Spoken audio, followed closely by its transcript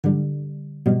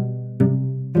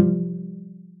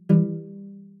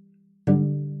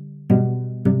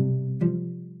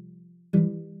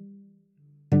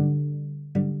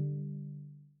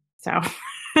So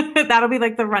that'll be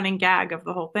like the running gag of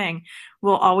the whole thing.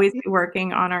 We'll always be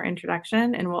working on our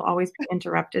introduction and we'll always be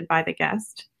interrupted by the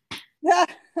guest.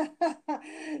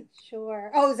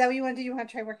 Sure. Oh, is that what you want to do? You want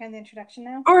to try working on the introduction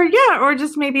now? Or yeah, or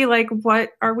just maybe like,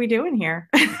 what are we doing here?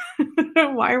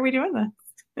 Why are we doing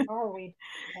this? Are we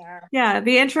there? Yeah,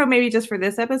 the intro maybe just for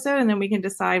this episode, and then we can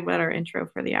decide what our intro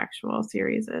for the actual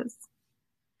series is.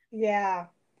 Yeah.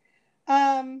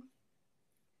 Um,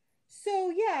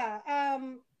 so yeah, I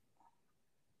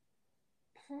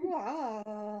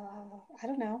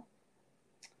don't know.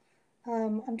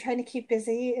 I'm trying to keep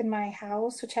busy in my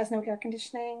house, which has no air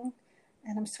conditioning,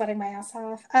 and I'm sweating my ass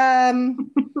off.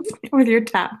 With your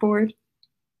tap board.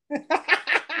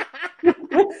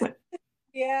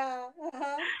 Yeah.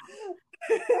 Uh-huh.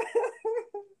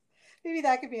 Maybe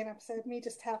that could be an episode, me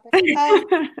just tapping.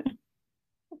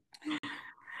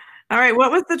 All right, what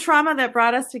was the trauma that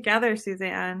brought us together,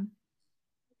 Suzanne?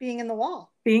 Being in the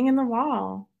wall. Being in the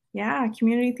Wall. Yeah,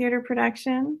 community theater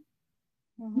production.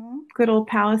 Mm-hmm. Good old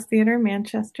Palace Theater,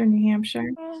 Manchester, New Hampshire.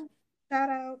 Shout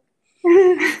out.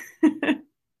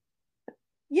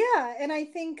 Yeah, and I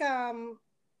think yeah,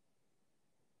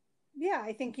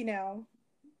 I think,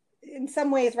 in some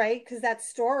ways, right? Because that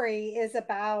story is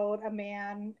about a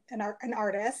man, an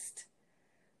artist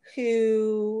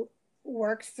who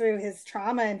works through his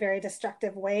trauma in very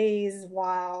destructive ways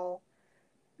while,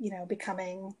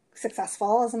 becoming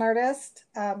successful as an artist.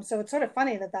 So it's sort of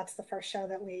funny that that's the first show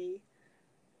that we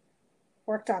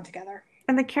worked on together.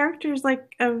 And the character's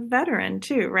like a veteran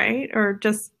too, right? Or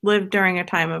just lived during a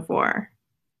time of war?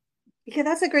 Yeah,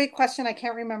 that's a great question. I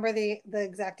can't remember the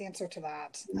exact answer to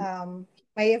that.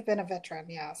 May have been a veteran,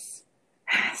 yes.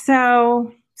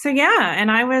 So yeah,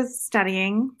 and I was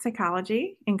studying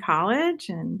psychology in college,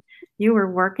 and you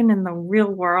were working in the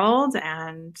real world,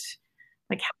 and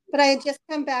like, But I had just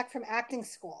come back from acting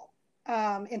school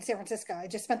in San Francisco. I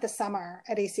just spent the summer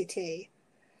at ACT,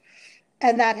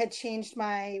 and that had changed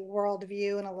my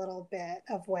worldview in a little bit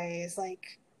of ways.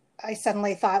 Like, I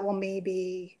suddenly thought, well,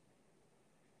 maybe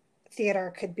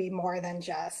theater could be more than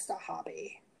just a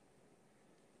hobby.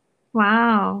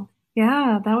 wow,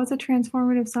 yeah, that was a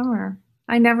transformative summer.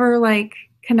 I never like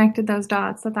connected those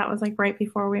dots that was like right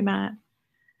before we met.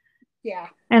 Yeah.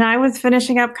 And I was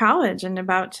finishing up college and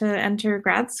about to enter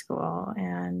grad school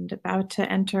and about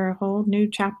to enter a whole new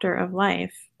chapter of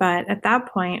life. But at that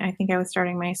point, I think I was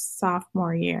starting my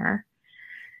sophomore year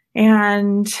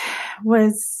and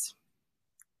was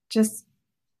just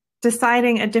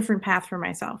deciding a different path for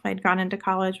myself. I'd gone into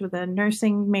college with a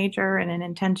nursing major and an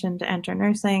intention to enter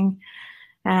nursing,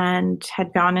 and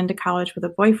had gone into college with a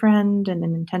boyfriend and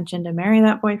an intention to marry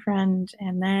that boyfriend.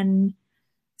 And then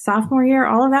sophomore year,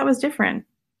 all of that was different.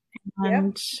 Yep.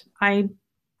 And I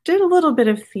did a little bit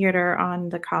of theater on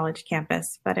the college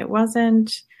campus, but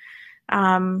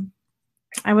um,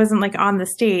 I wasn't like on the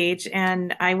stage,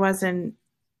 and I wasn't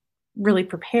really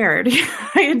prepared.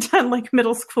 I had done like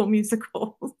middle school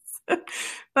musicals.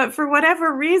 But for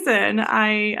whatever reason,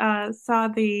 I saw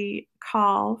the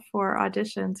call for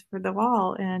auditions for The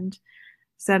Wall and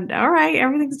said, all right,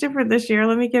 everything's different this year.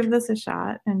 Let me give this a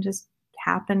shot. And just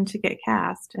happened to get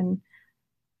cast. And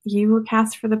you were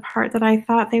cast for the part that I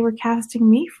thought they were casting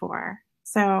me for.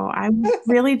 So I was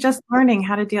really just learning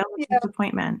how to deal with Yeah.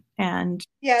 disappointment. And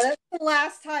Yeah, that's the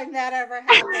last time that ever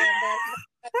happened.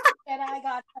 That I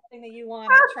got something that you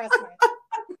wanted, trust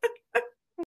me.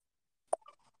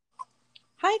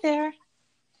 hi there.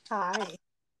 Hi.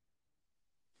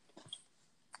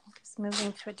 Just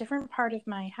moving to a different part of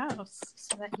my house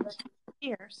so that you can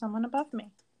hear someone above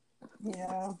me.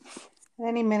 Yeah. At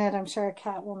any minute, I'm sure a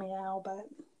cat will meow, but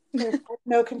there's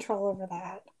no control over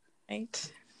that.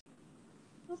 Right.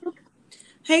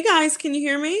 Hey guys, can you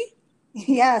hear me?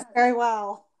 Yes, very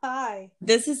well. Hi.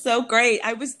 This is so great.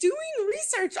 I was doing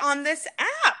research on this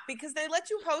app because they let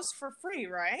you host for free,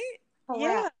 right?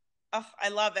 Yeah. Oh, I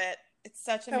love it. It's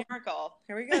such a miracle.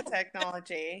 Here we go,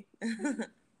 technology.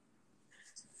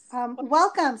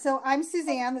 Welcome. So I'm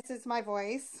Suzanne. This is my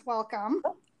voice. Welcome.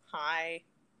 Hi.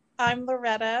 I'm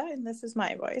Loretta, and this is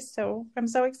my voice. So I'm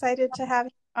so excited to have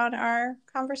you on our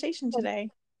conversation today.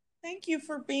 Thank you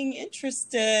for being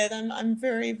interested. I'm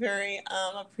very, very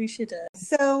appreciative.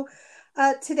 So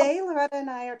today, Loretta and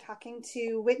I are talking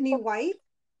to Whitney White,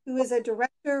 who is a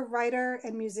director, writer,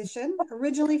 and musician,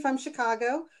 originally from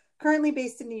Chicago, currently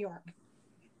based in New York.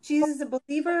 She is a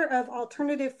believer of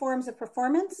alternative forms of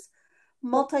performance,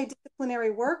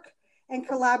 multidisciplinary work, and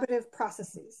collaborative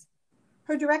processes.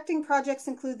 Her directing projects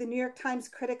include the New York Times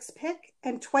Critics' Pick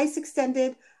and twice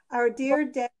extended Our Dear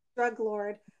Dead Drug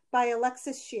Lord by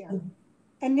Alexis Shear,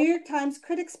 and New York Times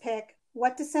Critics' Pick,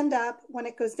 What to Send Up When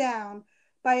It Goes Down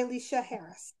by Alicia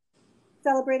Harris,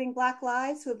 celebrating Black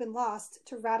lives who have been lost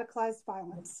to radicalized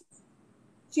violence.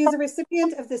 She is a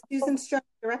recipient of the Susan Stroman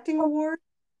Directing Award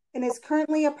and is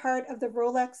currently a part of the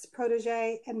Rolex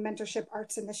Protégé and Mentorship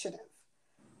Arts Initiative.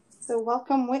 So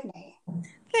welcome, Whitney.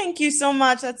 Thank you so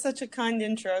much. That's such a kind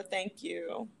intro. Thank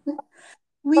you.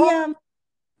 We're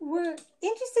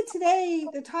interested today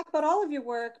to talk about all of your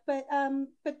work, but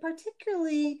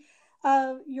particularly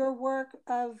your work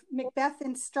of Macbeth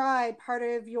in Stride, part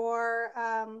of your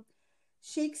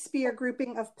Shakespeare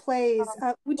grouping of plays.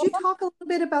 Would you talk a little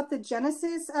bit about the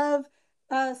genesis of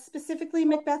specifically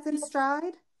Macbeth in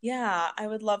Stride? Yeah, I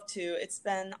would love to. It's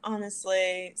been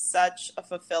honestly such a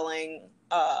fulfilling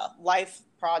life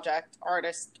project,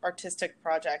 artistic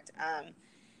project.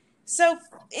 So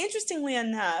interestingly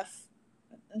enough,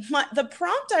 the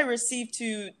prompt I received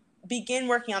to begin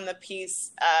working on the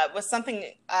piece was something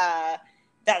that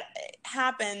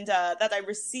happened that I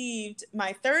received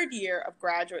my third year of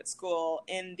graduate school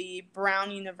in the Brown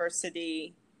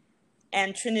University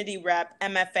and Trinity Rep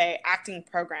MFA acting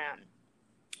program,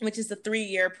 which is a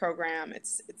 3-year program.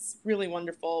 It's really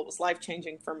wonderful. It was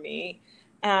life-changing for me.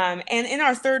 And in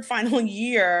our third final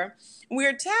year, we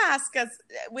were tasked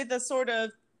with a sort of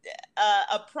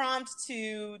a prompt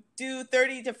to do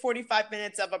 30 to 45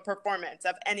 minutes of a performance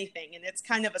of anything. And it's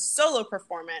kind of a solo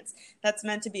performance that's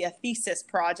meant to be a thesis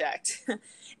project.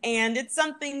 And it's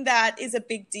something that is a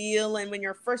big deal. And when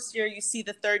you're first year, you see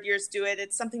the third years do it.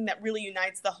 It's something that really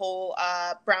unites the whole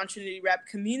Brown Trinity Rep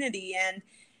community. And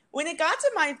when it got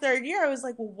to my third year, I was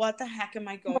like, well, what the heck am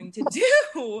I going to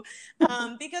do?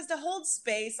 Because to hold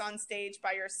space on stage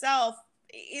by yourself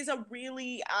is a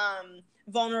really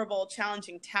vulnerable,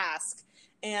 challenging task.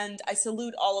 And I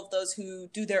salute all of those who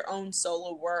do their own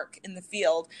solo work in the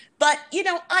field. But,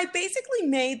 I basically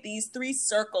made these 3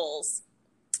 circles.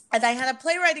 And I had a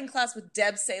playwriting class with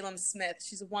Deb Salem Smith.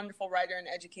 She's a wonderful writer and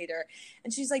educator.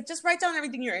 And she's like, just write down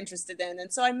everything you're interested in.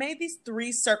 And so I made these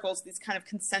 3 circles, these kind of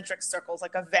concentric circles,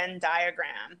 like a Venn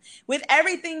diagram, with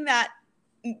everything that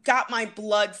got my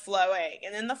blood flowing.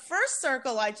 And in the first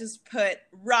circle, I just put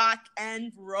rock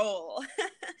and roll.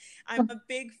 I'm a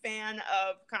big fan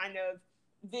of kind of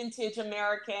vintage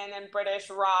American and British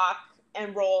rock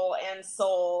and roll and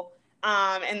soul.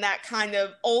 And that kind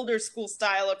of older school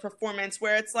style of performance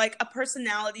where it's like a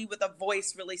personality with a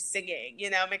voice really singing,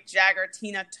 Mick Jagger,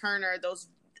 Tina Turner, those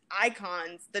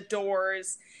icons, The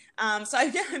Doors. So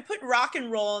I put rock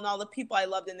and roll and all the people I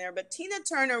loved in there, but Tina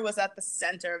Turner was at the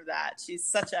center of that. She's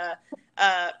such a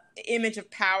image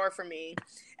of power for me.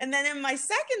 And then in my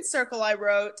second circle, I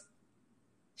wrote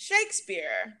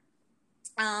Shakespeare.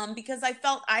 Because I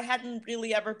felt I hadn't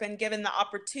really ever been given the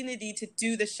opportunity to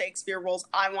do the Shakespeare roles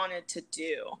I wanted to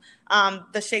do,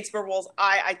 the Shakespeare roles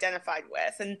I identified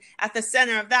with. And at the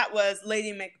center of that was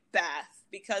Lady Macbeth,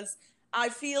 because I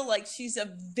feel like she's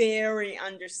a very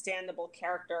understandable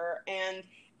character.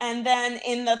 And then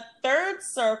in the third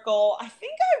circle, I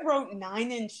think I wrote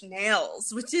 9 Inch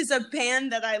Nails, which is a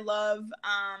band that I love,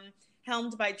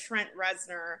 helmed by Trent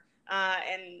Reznor.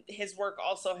 And his work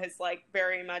also has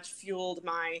very much fueled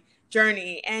my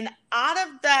journey. And out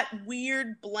of that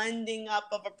weird blending up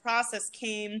of a process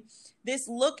came this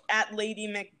look at Lady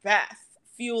Macbeth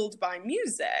fueled by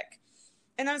music.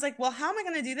 And I was like, well, how am I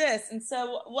going to do this? And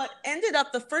so what ended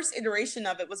up, the first iteration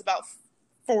of it was about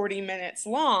 40 minutes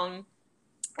long.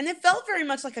 And it felt very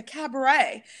much like a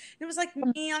cabaret. It was like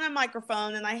me on a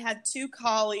microphone, and I had 2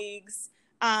 colleagues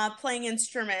playing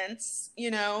instruments,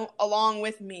 along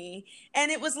with me. And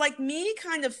it was like me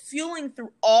kind of fueling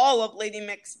through all of Lady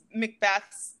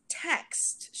Macbeth's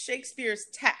text, Shakespeare's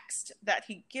text that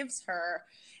he gives her.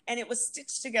 And it was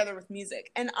stitched together with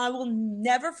music. And I will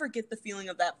never forget the feeling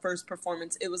of that first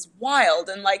performance. It was wild.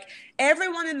 And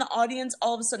everyone in the audience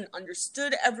all of a sudden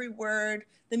understood every word.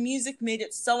 The music made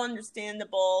it so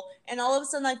understandable. And all of a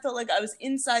sudden I felt like I was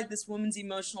inside this woman's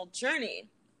emotional journey.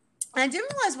 And I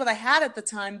didn't realize what I had at the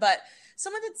time, but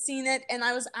someone had seen it, and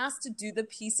I was asked to do the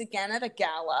piece again at a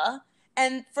gala.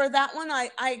 And for that one, I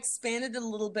expanded it a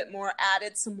little bit more,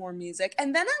 added some more music.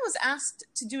 And then I was asked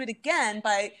to do it again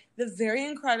by the very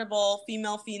incredible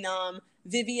female phenom,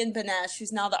 Vivian Benesh,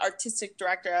 who's now the artistic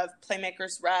director of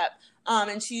Playmakers Rep.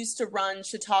 And she used to run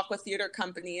Chautauqua Theater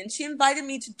Company. And she invited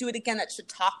me to do it again at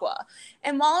Chautauqua.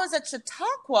 And while I was at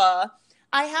Chautauqua,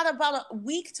 I had about a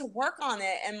week to work on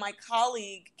it, and my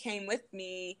colleague came with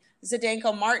me,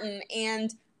 Zdenko Martin,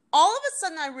 and all of a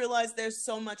sudden I realized there's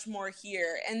so much more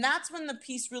here. And that's when the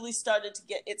piece really started to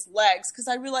get its legs, because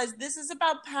I realized this is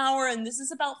about power, and this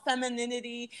is about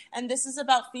femininity, and this is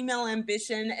about female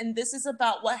ambition, and this is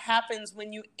about what happens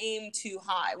when you aim too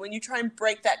high, when you try and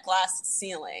break that glass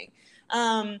ceiling.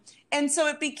 And so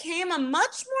it became a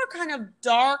much more kind of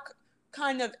dark,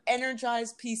 kind of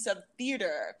energized piece of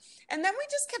theater. And then we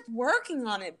just kept working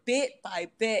on it bit by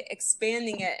bit,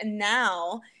 expanding it. And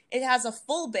now it has a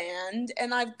full band,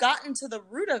 and I've gotten to the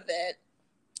root of it,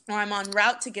 or I'm en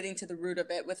route to getting to the root of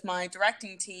it with my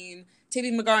directing team,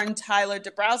 Tibby McGar and Tyler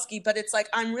Dabrowski. But it's like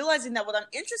I'm realizing that what I'm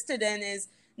interested in is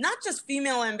not just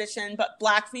female ambition, but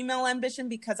Black female ambition,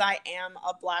 because I am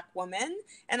a Black woman.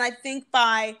 And I think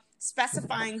by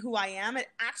specifying who I am, it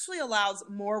actually allows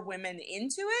more women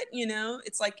into it. You know,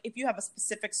 it's like if you have a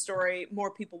specific story, more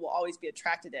people will always be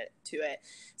attracted to it.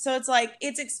 So it's like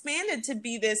it's expanded to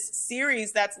be this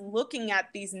series that's looking at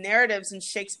these narratives in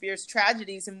Shakespeare's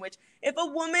tragedies, in which if a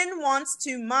woman wants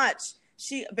too much,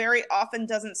 she very often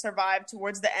doesn't survive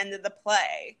towards the end of the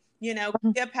play. You know,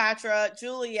 Cleopatra,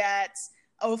 Juliet,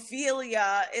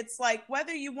 Ophelia, it's like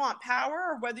whether you want power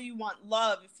or whether you want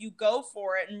love, if you go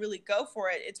for it and really go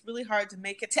for it, it's really hard to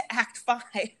make it to Act 5.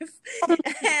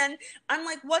 And I'm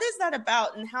like, what is that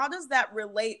about? And how does that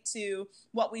relate to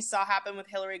what we saw happen with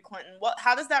Hillary Clinton?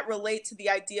 How does that relate to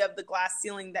the idea of the glass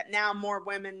ceiling that now more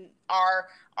women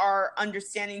are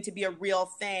understanding to be a real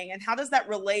thing? And how does that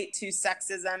relate to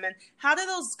sexism? And how do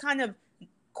those kind of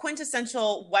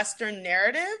quintessential Western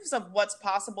narratives of what's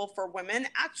possible for women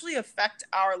actually affect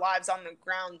our lives on the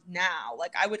ground now?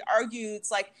 Like, I would argue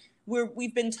it's like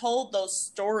we've been told those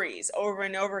stories over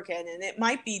and over again, and it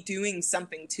might be doing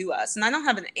something to us. And I don't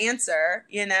have an answer,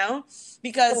 you know,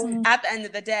 because at the end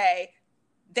of the day,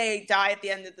 they die at the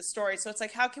end of the story. So it's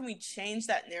like, how can we change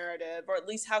that narrative, or at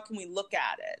least how can we look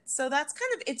at it? So that's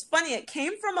kind of, it's funny. It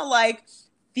came from a like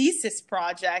thesis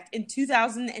project in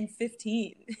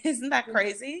 2015. Isn't that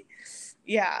crazy?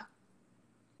 Yeah.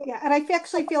 Yeah, and I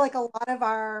actually feel like a lot of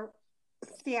our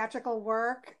theatrical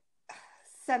work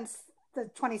since the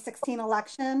 2016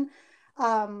 election,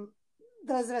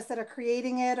 those of us that are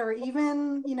creating it, or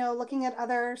even, you know, looking at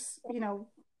others, you know,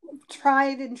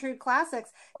 tried and true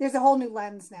classics, there's a whole new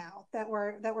lens now that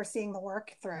we're seeing the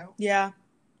work through. Yeah,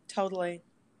 totally.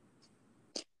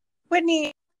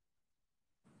 Whitney.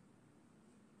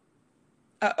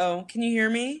 Uh-oh, can you hear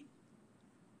me?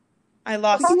 I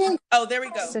lost. Oh, there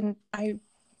we go. And I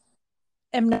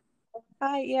am not.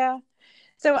 Yeah.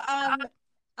 So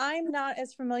I'm not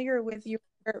as familiar with your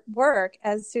work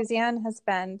as Suzanne has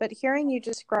been, but hearing you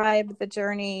describe the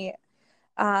journey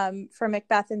for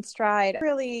Macbeth in Stride, I'm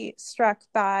really struck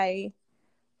by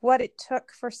what it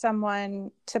took for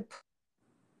someone to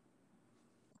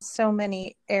so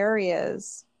many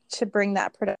areas to bring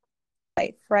that production to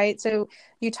life, right? So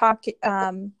you talk,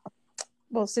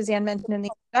 well, Suzanne mentioned in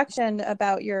the introduction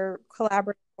about your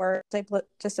collaborative or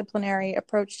disciplinary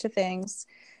approach to things.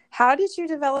 How did you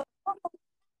develop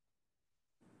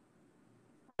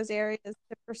those areas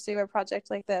to pursue a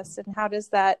project like this? And how does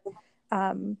that,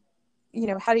 you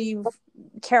know, how do you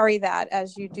carry that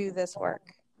as you do this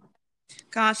work?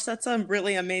 Gosh, that's a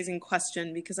really amazing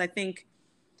question, because I think,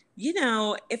 you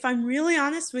know, if I'm really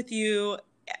honest with you,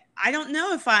 I don't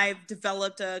know if I've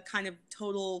developed a kind of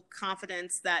total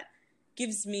confidence that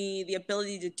gives me the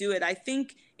ability to do it. I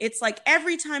think it's like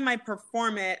every time I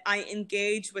perform it, I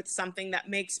engage with something that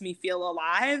makes me feel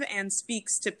alive and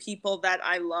speaks to people that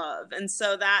I love. And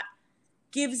so that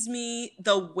gives me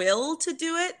the will to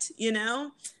do it, you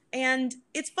know? And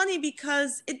it's funny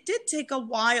because it did take a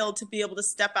while to be able to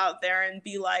step out there and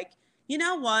be like, you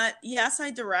know what? Yes,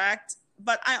 I direct,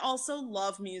 but I also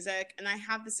love music, and I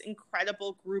have this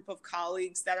incredible group of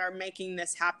colleagues that are making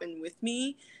this happen with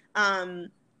me.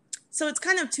 So it's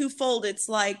kind of twofold. It's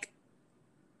like,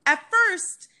 at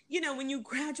first, you know, when you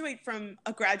graduate from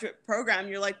a graduate program,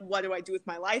 you're like, what do I do with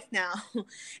my life now?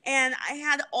 And I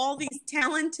had all these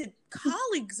talented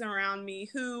colleagues around me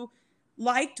who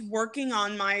liked working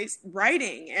on my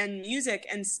writing and music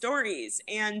and stories.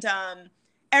 And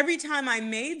every time I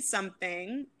made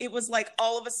something, it was like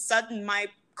all of a sudden my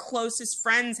closest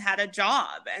friends had a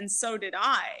job, and so did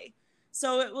I.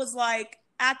 So it was like,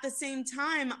 at the same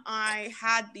time, I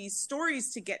had these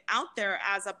stories to get out there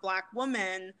as a Black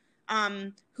woman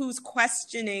who's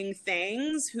questioning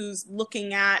things, who's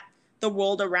looking at the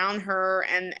world around her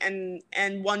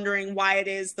and wondering why it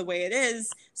is the way it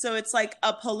is. So it's like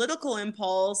a political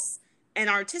impulse, an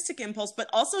artistic impulse, but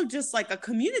also just like a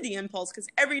community impulse. Because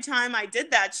every time I did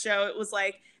that show, it was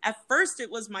like, at first it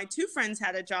was my 2 friends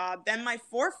had a job, then my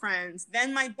 4 friends,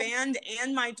 then my band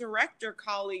and my director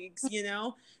colleagues, you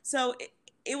know? So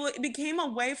it became a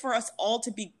way for us all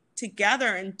to be together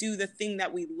and do the thing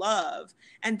that we love.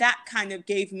 And that kind of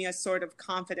gave me a sort of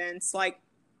confidence. Like,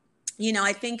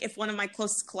 I think if one of my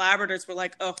closest collaborators were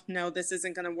like, oh, no, this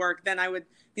isn't going to work, then I would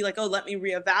be like, oh, let me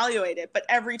reevaluate it. But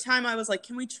every time I was like,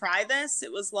 can we try this?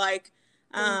 It was like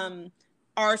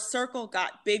our circle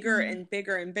got bigger and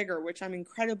bigger and bigger, which I'm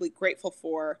incredibly grateful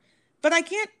for. But I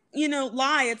can't,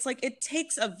 lie. It's like it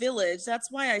takes a village. That's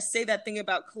why I say that thing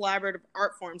about collaborative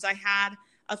art forms. I had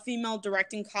a female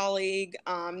directing colleague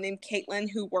named Caitlin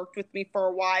who worked with me for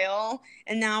a while.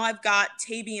 And now I've got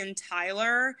Taby and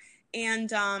Tyler.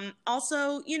 And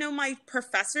also, my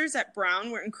professors at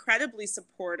Brown were incredibly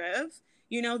supportive.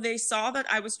 They saw that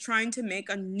I was trying to make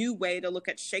a new way to look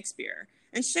at Shakespeare.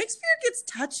 And Shakespeare gets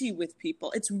touchy with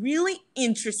people. It's really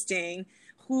interesting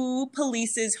who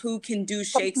polices who can do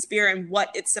Shakespeare and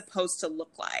what it's supposed to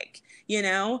look like,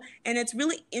 And it's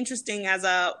really interesting as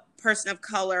a person of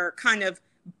color kind of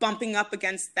bumping up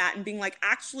against that and being like,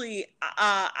 actually,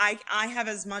 I have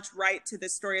as much right to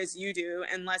this story as you do,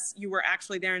 unless you were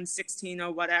actually there in 16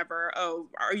 or whatever. Oh,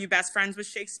 are you best friends with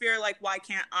Shakespeare? Like, why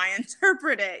can't I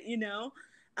interpret it,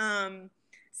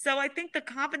 So I think the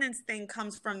confidence thing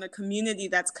comes from the community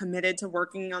that's committed to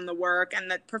working on the work and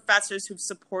the professors who've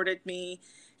supported me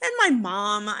and my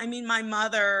mom. I mean, my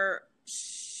mother,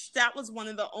 that was one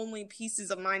of the only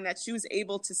pieces of mine that she was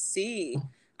able to see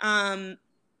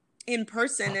in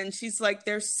person, and she's like,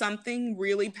 there's something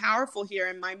really powerful here.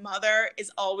 And my mother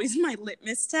is always my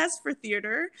litmus test for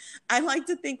theater. I like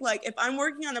to think, like, if I'm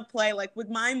working on a play, like,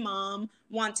 would my mom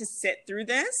want to sit through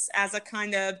this as a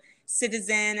kind of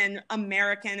citizen and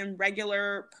American and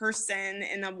regular person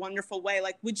in a wonderful way?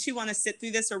 Like, would she want to sit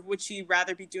through this, or would she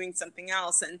rather be doing something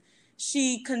else? And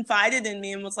she confided in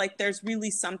me and was like, there's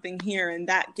really something here. And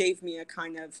that gave me a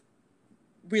kind of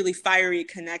really fiery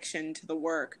connection to the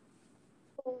work.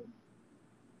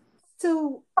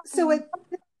 So at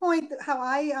this point, how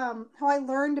I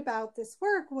learned about this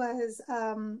work was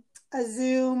a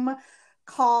Zoom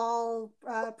call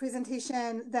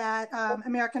presentation that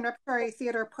American Repertory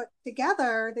Theater put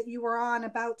together that you were on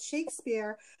about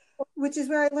Shakespeare, which is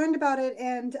where I learned about it,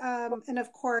 and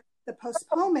of course the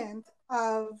postponement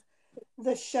of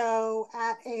the show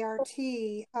at ART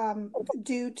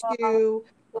due to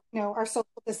our social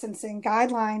distancing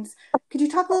guidelines. Could you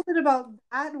talk a little bit about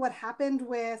that? What happened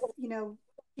with,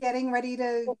 getting ready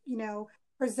to,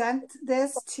 present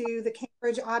this to the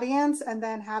Cambridge audience and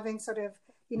then having sort of,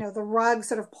 the rug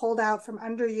sort of pulled out from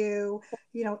under you,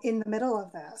 in the middle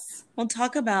of this? Well,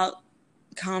 talk about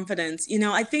confidence.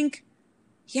 I think,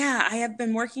 I have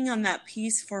been working on that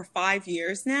piece for 5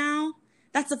 years now.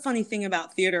 That's the funny thing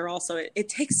about theater also. It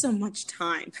takes so much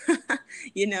time,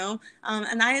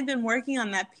 and I had been working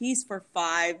on that piece for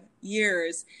 5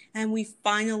 years, and we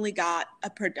finally got a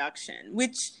production,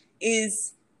 which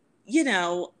is,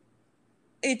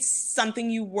 it's something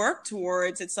you work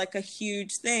towards. It's like a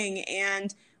huge thing.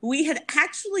 And we had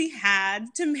actually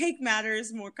had, to make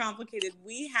matters more complicated,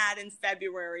 we had in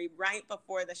February, right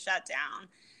before the shutdown,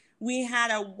 we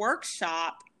had a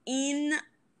workshop in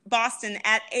Boston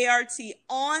at ART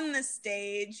on the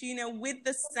stage, with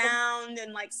the sound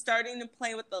and like starting to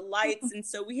play with the lights. And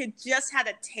so we had just had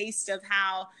a taste of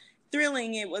how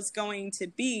thrilling it was going to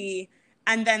be.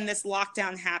 And then this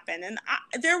lockdown happened. And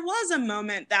there was a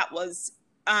moment that was,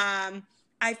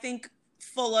 I think,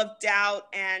 full of doubt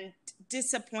and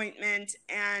disappointment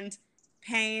and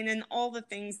pain and all the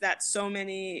things that so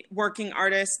many working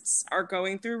artists are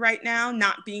going through right now,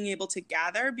 not being able to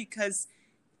gather, because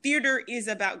theater is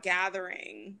about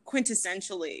gathering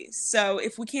quintessentially. So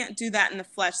if we can't do that in the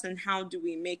flesh, then how do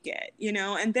we make it?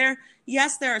 And there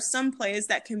are some plays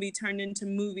that can be turned into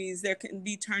movies, there can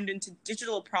be turned into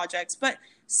digital projects, but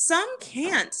some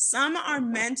can't. Some are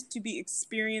meant to be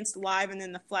experienced live and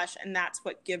in the flesh, and that's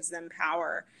what gives them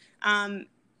power.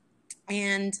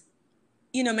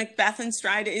 Macbeth in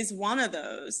Stride is one of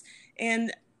those.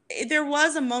 And there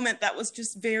was a moment that was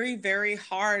just very, very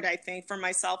hard, I think, for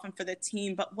myself and for the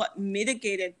team. But what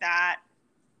mitigated that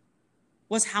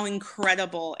was how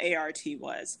incredible ART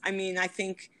was. I mean, I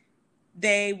think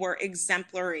they were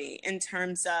exemplary in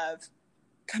terms of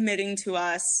committing to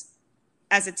us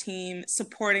as a team,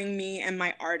 supporting me and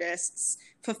my artists,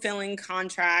 fulfilling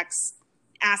contracts,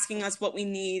 asking us what we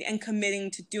need, and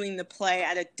committing to doing the play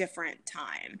at a different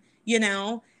time,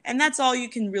 And that's all you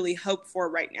can really hope for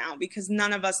right now, because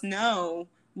none of us know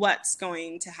what's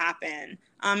going to happen.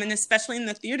 And especially in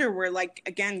the theater where, like,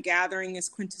 again, gathering is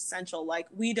quintessential. Like,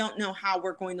 we don't know how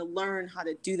we're going to learn how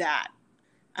to do that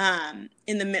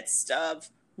in the midst of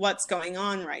what's going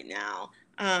on right now.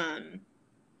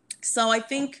 So I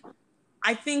think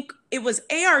it was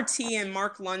ART and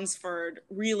Mark Lunsford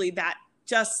really that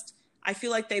just I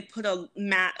feel like they put a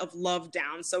mat of love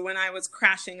down. So when I was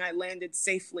crashing, I landed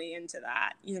safely into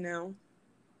that, you know?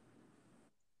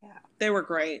 Yeah. They were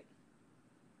great.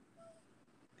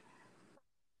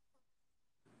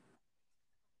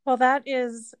 Well, that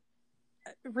is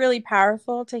really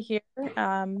powerful to hear,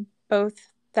 both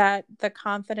that the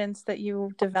confidence that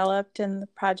you developed in the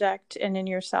project and in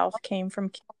yourself came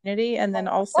from community, and then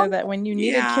also that when you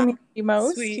needed community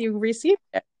most, Sweet. you received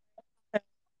it.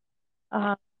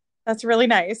 That's really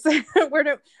nice.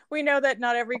 We know that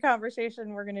not every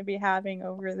conversation we're going to be having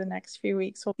over the next few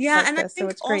weeks will be like and this, I think so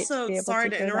it's great also, to be able sorry to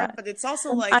to hear interrupt, that. but it's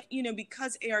also like, you know,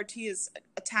 because ART is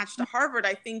attached to Harvard,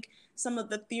 I think some of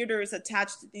the theaters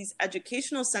attached to these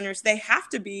educational centers, they have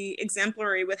to be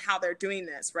exemplary with how they're doing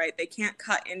this, right? They can't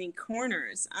cut any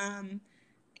corners. And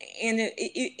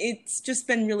it's just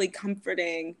been really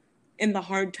comforting in the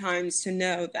hard times to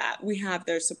know that we have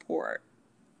their support.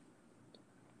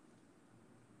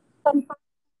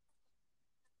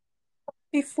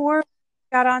 Before we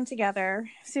got on together,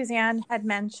 Suzanne had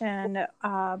mentioned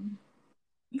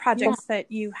projects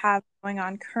that you have going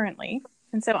on currently.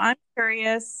 And so I'm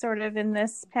curious, sort of in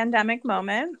this pandemic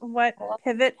moment, what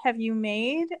pivot have you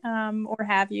made, or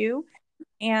have you,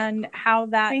 and how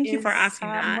that Thank you for asking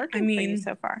that. working for you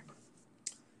so far?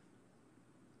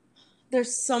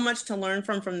 There's so much to learn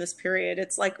from this period.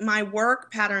 It's like my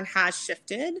work pattern has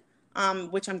shifted,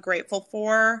 which I'm grateful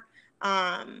for.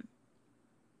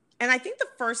 And I think the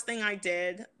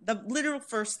literal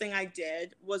first thing I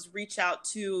did was reach out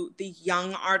to the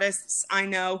young artists I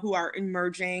know who are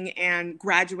emerging and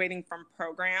graduating from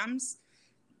programs.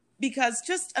 Because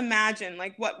just imagine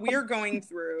like what we're going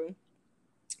through.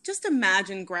 Just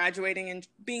imagine graduating and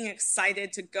being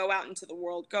excited to go out into the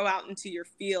world, go out into your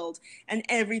field, and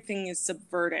everything is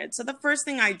subverted. So the first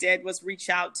thing I did was reach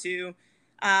out to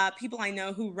people I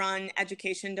know who run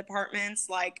education departments,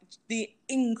 like the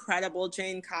incredible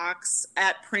Jane Cox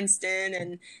at Princeton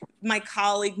and my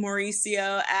colleague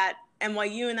Mauricio at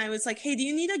NYU. And I was like, hey, do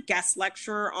you need a guest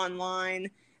lecturer online?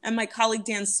 And my colleague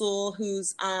Dan Sewell,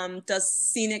 who's does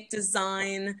scenic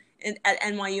design at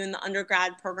NYU in the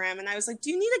undergrad program. And I was like,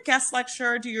 do you need a guest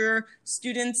lecturer? Do your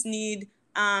students need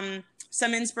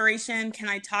some inspiration? Can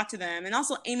I talk to them? And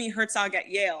also Amy Herzog at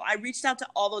Yale. I reached out to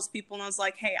all those people and I was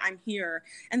like, hey, I'm here.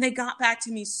 And they got back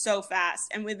to me so fast.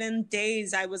 And within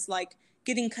days, I was like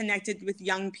getting connected with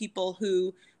young people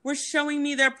who were showing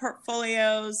me their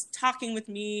portfolios, talking with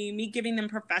me giving them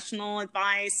professional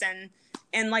advice,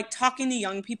 and like talking to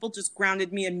young people just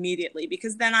grounded me immediately,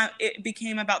 because then it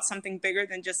became about something bigger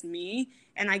than just me.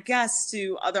 And I guess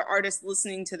to other artists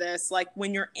listening to this, like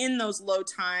when you're in those low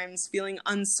times, feeling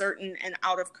uncertain and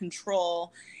out of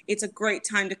control, it's a great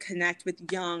time to connect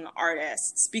with young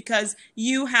artists because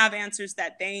you have answers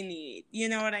that they need. You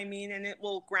know what I mean? And it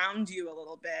will ground you a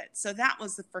little bit. So that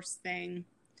was the first thing.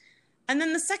 And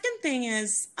then the second thing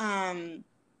is,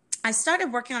 I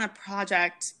started working on a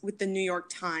project with the New York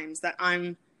Times that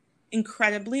I'm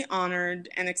incredibly honored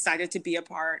and excited to be a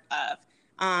part of.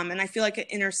 And I feel like it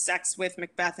intersects with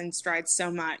Macbeth and Stride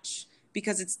so much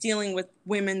because it's dealing with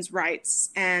women's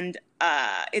rights. And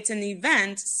it's an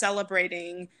event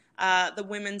celebrating the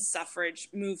women's suffrage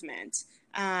movement.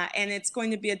 And it's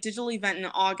going to be a digital event in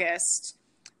August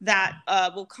that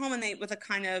will culminate with a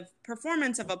kind of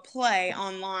performance of a play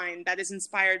online that is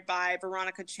inspired by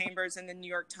Veronica Chambers and the New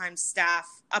York Times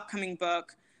staff upcoming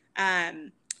book,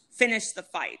 Finish the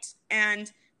Fight.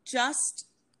 And just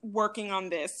working on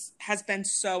this has been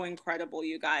so incredible,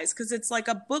 you guys, because it's like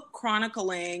a book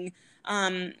chronicling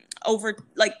over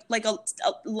like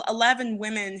 11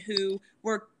 women who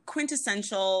were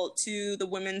quintessential to the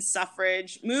women's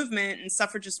suffrage movement and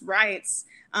suffragist rights,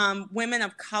 women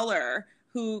of color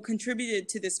who contributed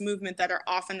to this movement that are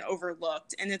often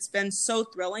overlooked. And it's been so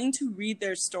thrilling to read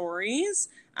their stories,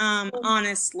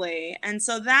 honestly. And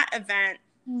so that event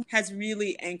has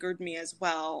really anchored me as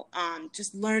well.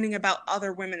 Just learning about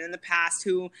other women in the past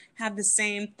who have the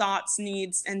same thoughts,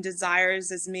 needs, and desires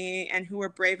as me, and who are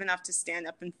brave enough to stand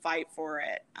up and fight for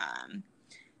it.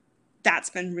 That's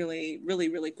been really, really,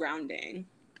 really grounding.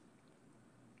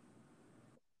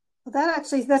 Well,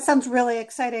 that sounds really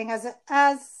exciting.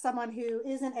 As someone who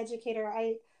is an educator,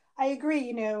 I agree.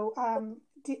 You know,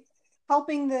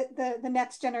 helping the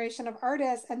next generation of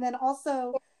artists, and then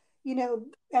also, you know,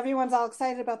 everyone's all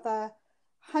excited about the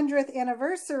 100th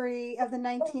anniversary of the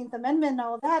 19th Amendment and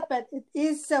all of that, but it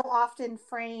is so often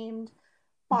framed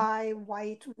by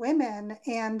white women,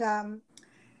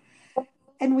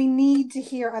 and we need to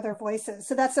hear other voices.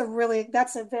 So that's a very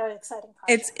exciting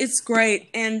project. It's great.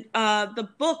 And the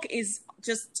book is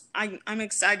I'm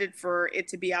excited for it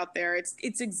to be out there.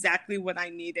 It's exactly what I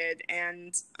needed.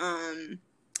 And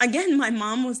again, my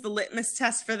mom was the litmus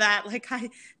test for that. Like, I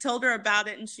told her about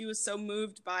it and she was so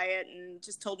moved by it and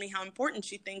just told me how important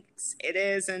she thinks it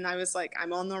is. And I was like,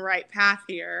 I'm on the right path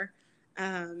here.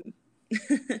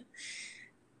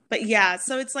 But yeah,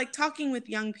 so it's like talking with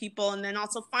young people and then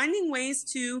also finding ways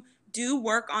to do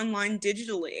work online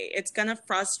digitally. It's going to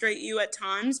frustrate you at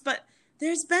times, but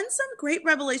there's been some great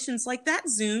revelations, like that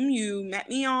Zoom you met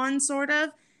me on, sort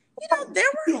of. You know, there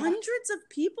were hundreds of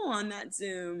people on that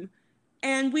Zoom,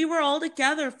 and we were all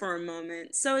together for a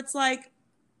moment. So it's like,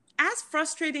 as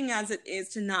frustrating as it is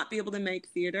to not be able to make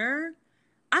theater,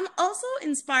 I'm also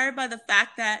inspired by the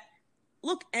fact that,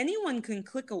 look, anyone can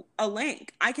click a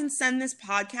link. I can send this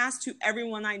podcast to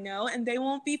everyone I know, and they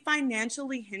won't be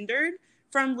financially hindered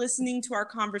from listening to our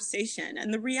conversation.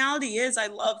 And the reality is, I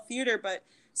love theater, but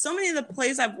so many of the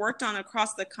plays I've worked on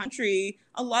across the country,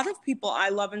 a lot of people I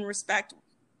love and respect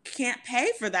can't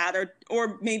pay for that,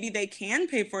 or maybe they can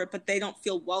pay for it, but they don't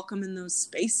feel welcome in those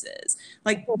spaces.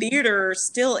 Like, theater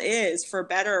still is, for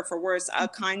better or for worse, a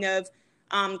kind of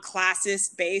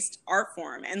classist based art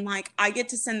form. And like, I get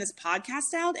to send this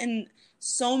podcast out and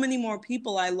so many more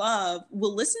people I love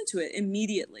will listen to it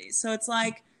immediately. So it's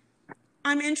like,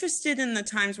 I'm interested in the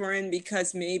times we're in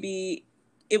because maybe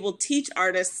it will teach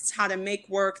artists how to make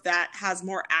work that has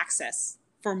more access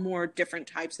for more different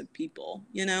types of people,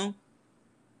 you know?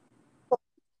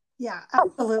 Yeah,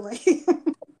 absolutely.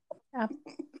 Yeah.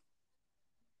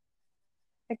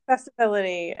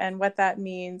 Accessibility and what that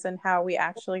means and how we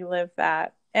actually live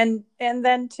that. And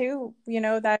then too, you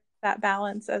know, that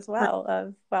balance as well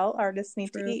of, well, artists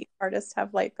need to eat, artists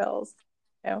have light bills,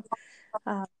 you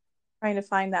know, trying to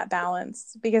find that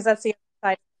balance, because that's the other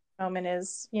side of the moment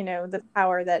is, you know, the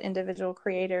power that individual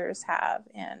creators have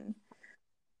in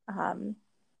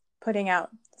putting out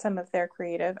some of their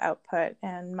creative output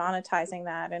and monetizing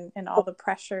that, and all the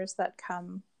pressures that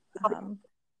come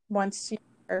once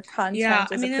your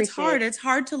content is appreciated. It's hard. It's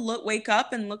hard to wake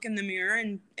up and look in the mirror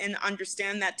and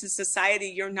understand that to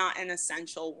society, you're not an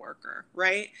essential worker,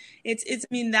 right?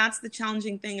 That's the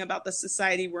challenging thing about the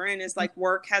society we're in, is like,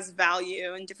 work has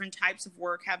value and different types of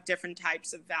work have different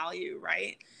types of value,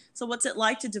 right? So what's it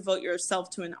like to devote yourself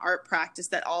to an art practice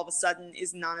that all of a sudden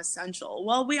is non-essential?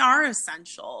 Well, we are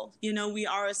essential. You know, we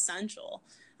are essential.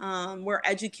 We're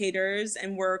educators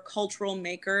and we're cultural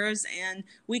makers and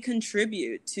we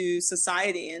contribute to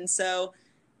society. And so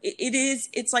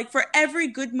it's like, for every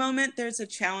good moment, there's a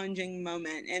challenging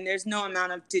moment, and there's no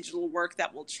amount of digital work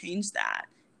that will change that,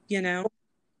 you know?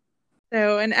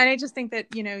 So, and I just think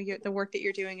that, you know, the work that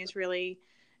you're doing is really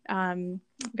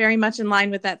very much in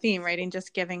line with that theme, right? And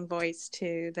just giving voice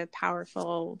to the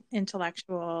powerful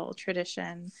intellectual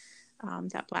tradition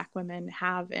that Black women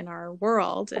have in our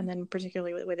world, and then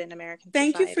particularly within American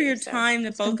society. Thank you for your time,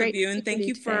 to both of you, and thank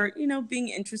you for, you know, being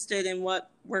interested in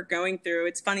what we're going through.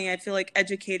 It's funny, I feel like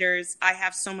educators, I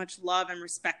have so much love and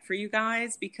respect for you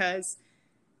guys, because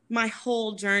my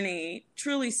whole journey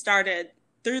truly started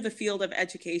through the field of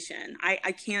education.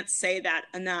 I can't say that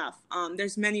enough.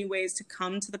 There's many ways to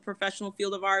come to the professional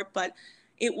field of art, but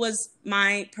it was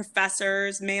my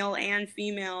professors, male and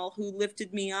female, who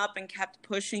lifted me up and kept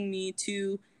pushing me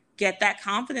to get that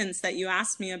confidence that you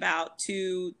asked me about,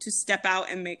 to step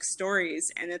out and make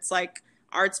stories. And it's like,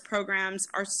 arts programs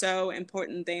are so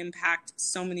important. They impact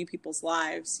so many people's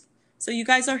lives. So you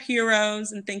guys are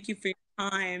heroes, and thank you for your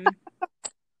time.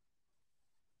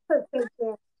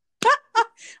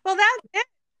 Well, that's it.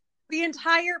 The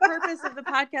entire purpose of the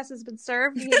podcast has been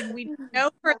served. We know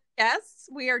for guests,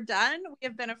 we are done. We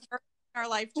have been affirmed in our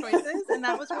life choices, and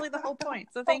that was really the whole point.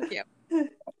 So thank you.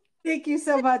 Thank you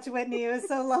so much, Whitney. It was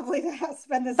so lovely to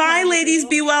spend this time. Bye, ladies.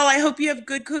 Be well. I hope you have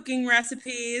good cooking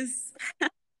recipes.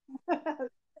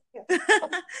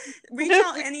 Reach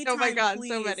out anytime, oh my God, please.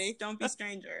 So many. Don't be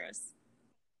strangers.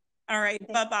 All right.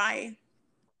 Bye-bye.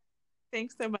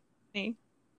 Thanks so much, Whitney.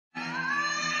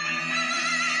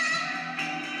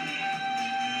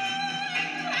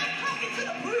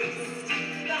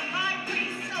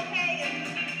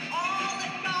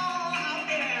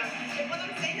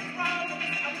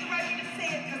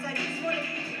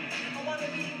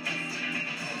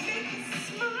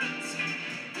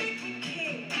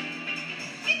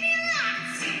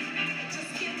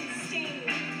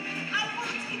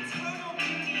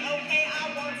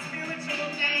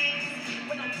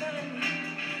 When I'm done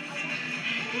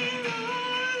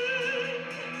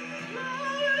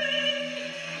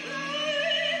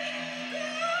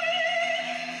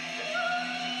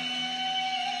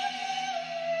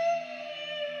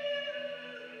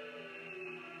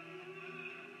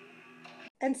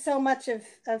so much of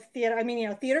theater, I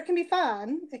mean, theater can be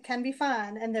fun. It can be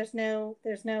fun, and there's no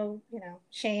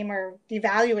shame or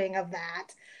devaluing of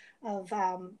that.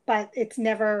 But it's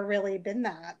never really been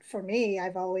that for me.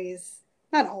 I've always,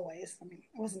 not always. I mean,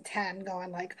 I wasn't 10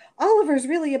 going like Oliver's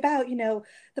really about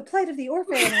the plight of the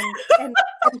orphan and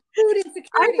food insecurity.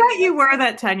 I bet you were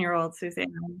that 10-year-old,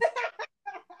 Suzanne.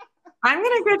 I'm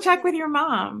gonna go check with your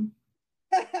mom.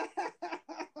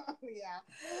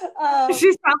 Yeah.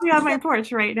 She's probably on my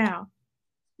porch right now.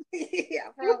 Yeah,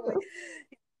 probably.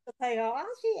 Like, all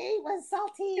she ate was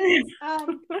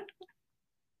saltines.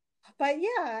 But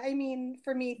yeah, I mean,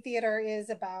 for me, theater is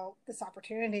about this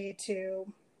opportunity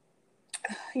to,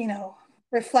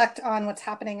 reflect on what's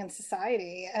happening in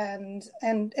society and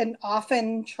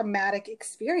often traumatic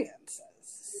experiences.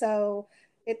 So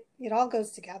it all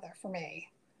goes together for me.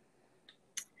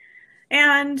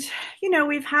 And,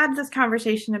 we've had this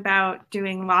conversation about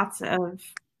doing lots of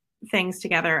things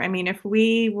together. I mean, if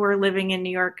we were living in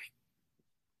New York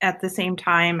at the same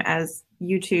time as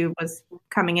YouTube was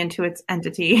coming into its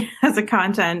entity as a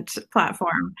content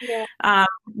platform,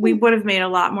 we would have made a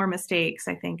lot more mistakes,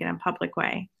 I think, in a public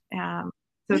way. So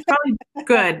it's probably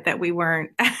good that we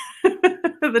weren't,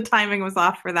 the timing was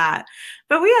off for that.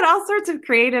 But we had all sorts of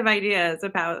creative ideas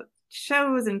about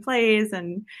shows and plays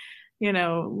and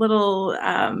little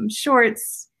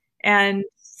shorts, and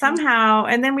somehow,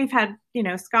 and then we've had,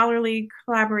 scholarly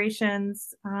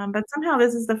collaborations, but somehow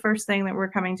this is the first thing that we're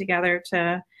coming together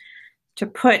to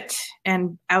put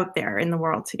and out there in the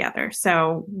world together.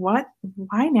 So why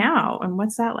now? And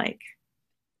what's that like?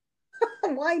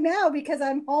 Why now? Because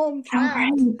I'm home trapped.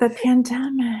 Right, the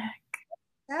pandemic.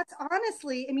 That's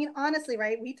honestly,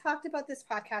 right? We talked about this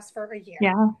podcast for a year.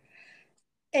 Yeah.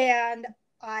 And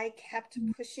I kept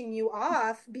pushing you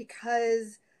off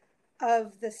because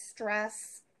of the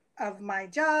stress of my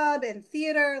job and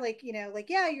theater.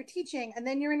 Yeah, you're teaching and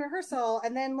then you're in rehearsal.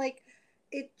 And then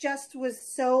it just was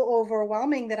so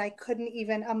overwhelming that I couldn't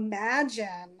even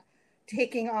imagine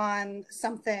taking on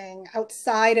something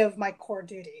outside of my core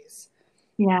duties.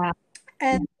 Yeah.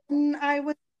 And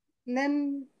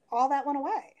then all that went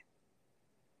away.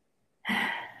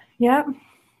 Yep.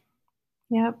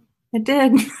 It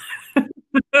did.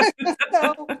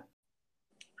 So,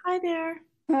 hi there.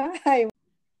 Hi.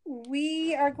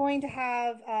 We are going to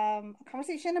have a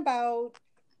conversation about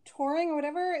touring or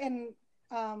whatever. And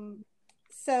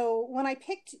so when I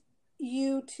picked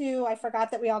you two, I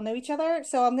forgot that we all know each other.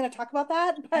 So I'm going to talk about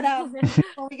that. But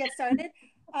before we get started.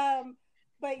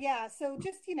 But yeah, so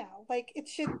just, it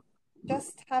should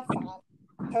just have fun.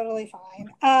 Totally fine.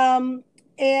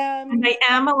 And I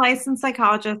am a licensed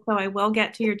psychologist, so I will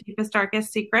get to your deepest,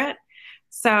 darkest secret.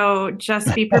 So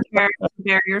just be prepared to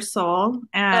bare your soul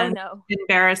and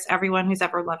embarrass everyone who's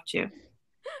ever loved you.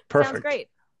 Perfect. Sounds great.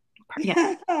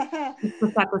 Yeah.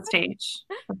 Let's set the stage.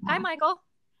 Hi, Michael.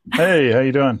 Hey, how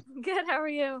you doing? Good. How are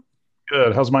you?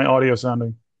 Good. How's my audio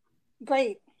sounding?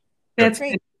 Great. That's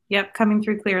great. Yep, coming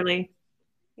through clearly.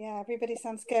 Yeah, everybody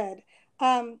sounds good.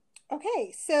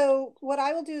 Okay, so what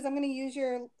I will do is I'm going to use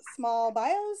your small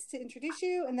bios to introduce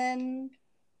you, and then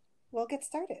we'll get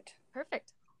started.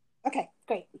 Perfect. Okay,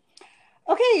 great.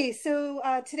 Okay, so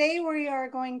today we are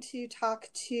going to talk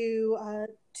to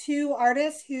two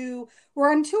artists who were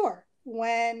on tour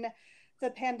when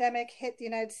the pandemic hit the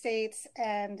United States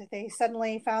and they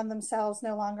suddenly found themselves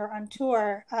no longer on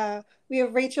tour. We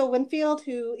have Rachel Winfield,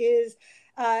 who is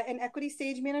an equity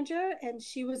stage manager, and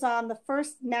she was on the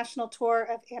first national tour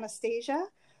of Anastasia,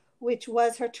 which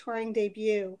was her touring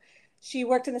debut. She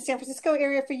worked in the San Francisco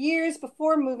area for years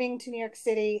before moving to New York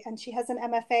City, and she has an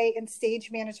MFA in stage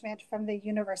management from the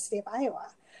University of Iowa.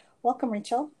 Welcome,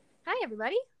 Rachel. Hi,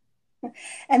 everybody.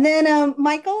 And then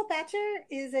Michael Thatcher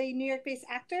is a New York-based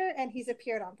actor, and he's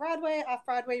appeared on Broadway,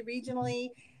 off-Broadway, regionally,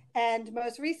 and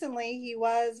most recently he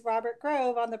was Robert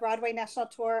Grove on the Broadway national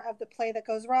tour of The Play That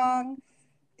Goes Wrong,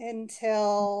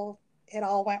 until it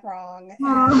all went wrong.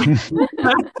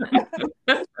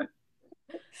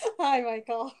 Hi,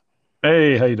 Michael.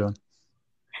 Hey, how you doing?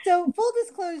 So, full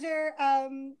disclosure,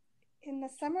 in the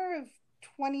summer of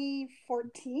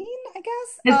 2014, I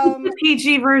guess. Is this the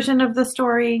PG version of the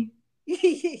story?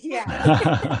 Yeah.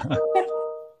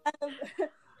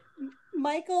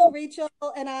 Michael, Rachel,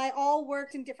 and I all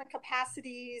worked in different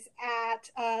capacities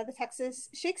at the Texas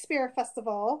Shakespeare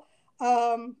Festival.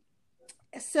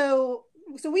 So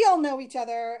we all know each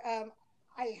other.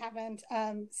 I haven't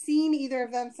seen either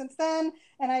of them since then,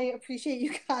 and I appreciate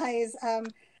you guys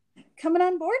coming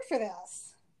on board for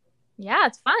this. Yeah,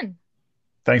 it's fun.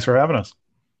 Thanks for having us.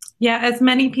 Yeah, as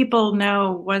many people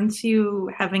know, once you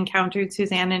have encountered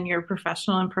Suzanne in your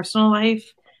professional and personal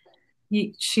life,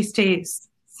 she stays.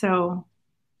 So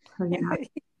yeah,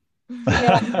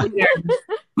 Yeah.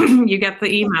 you get the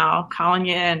email calling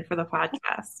you in for the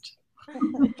podcast.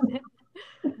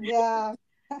 Yeah.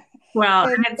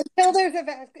 Well, until there's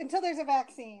a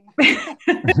vaccine.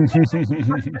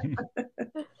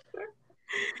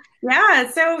 Yeah,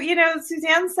 so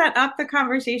Suzanne set up the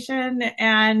conversation,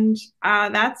 and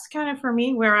that's kind of for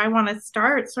me where I want to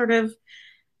start. Sort of,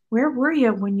 where were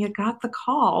you when you got the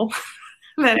call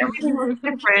that everything was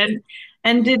different?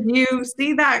 And did you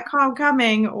see that call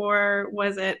coming, or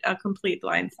was it a complete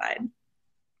blindside?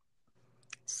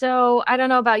 So I don't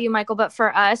know about you, Michael, but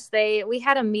for us, we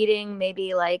had a meeting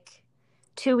maybe like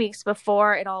 2 weeks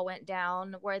before it all went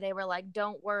down, where they were like,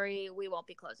 "Don't worry, we won't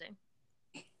be closing."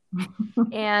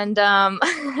 and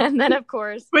then of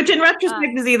course, which in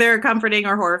retrospect is either comforting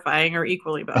or horrifying or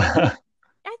equally both.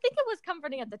 I think it was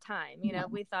comforting at the time.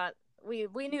 We thought we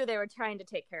knew they were trying to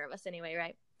take care of us anyway,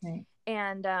 right? Right.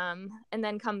 And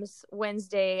then comes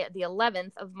Wednesday, the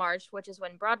 11th of March, which is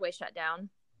when Broadway shut down.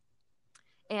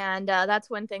 And that's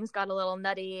when things got a little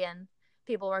nutty and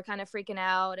people were kind of freaking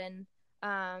out. And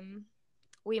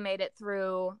we made it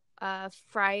through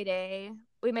Friday.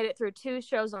 We made it through 2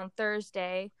 shows on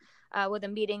Thursday with a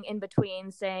meeting in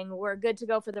between saying we're good to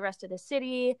go for the rest of the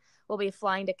city. We'll be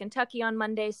flying to Kentucky on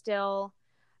Monday still.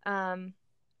 And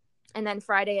then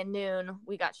Friday at noon,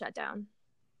 we got shut down.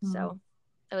 Mm-hmm. So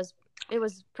it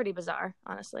was pretty bizarre,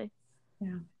 honestly.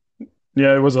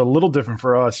 Yeah, it was a little different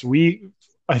for us.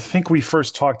 I think we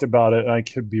first talked about it, I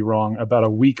could be wrong, about a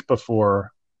week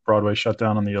before Broadway shut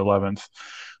down on the 11th.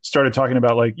 Started talking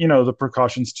about the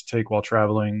precautions to take while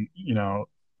traveling,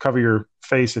 cover your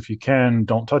face if you can,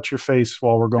 don't touch your face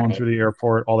while we're going through the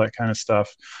airport, all that kind of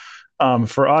stuff.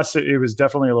 For us, it was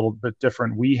definitely a little bit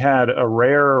different. We had a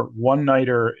rare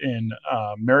one-nighter in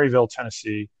Maryville,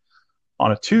 Tennessee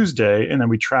on a Tuesday, and then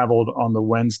we traveled on the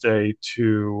Wednesday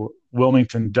to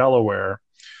Wilmington, Delaware.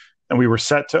 And we were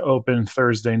set to open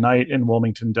Thursday night in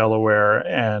Wilmington, Delaware.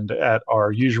 And at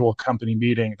our usual company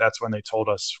meeting, that's when they told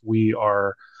us we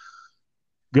are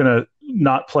going to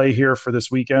not play here for this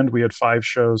weekend. We had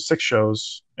 6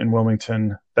 shows in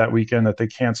Wilmington that weekend that they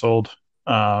canceled.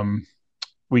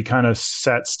 We kind of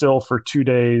sat still for 2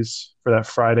 days for that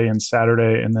Friday and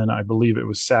Saturday. And then I believe it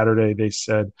was Saturday, they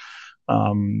said,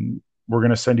 we're going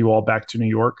to send you all back to New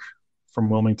York from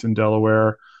Wilmington,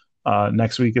 Delaware.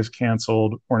 Next week is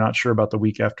canceled. We're not sure about the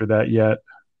week after that yet.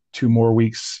 2 more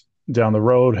weeks down the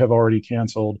road have already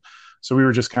canceled. So we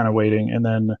were just kind of waiting. And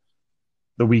then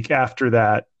the week after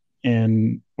that,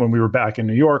 when we were back in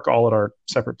New York, all at our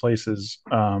separate places,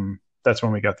 that's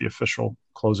when we got the official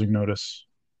closing notice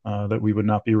that we would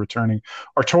not be returning.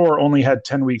 Our tour only had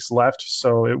 10 weeks left,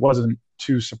 so it wasn't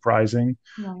too surprising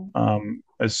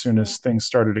as soon as things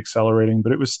started accelerating.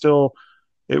 But it was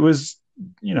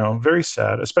very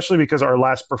sad, especially because our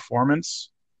last performance,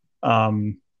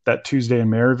 that Tuesday in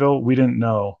Maryville, we didn't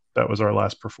know that was our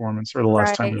last performance or the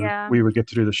last time we would get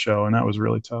to do the show. And that was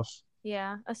really tough.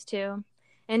 Yeah, us too.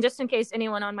 And just in case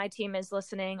anyone on my team is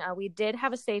listening, we did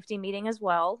have a safety meeting as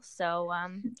well. So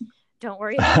don't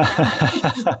worry about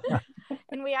that.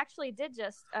 And we actually did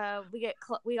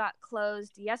we got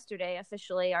closed yesterday.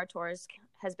 Officially, our tours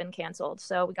has been canceled.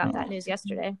 So we got that news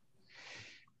yesterday.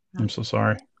 I'm so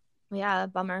sorry. Yeah,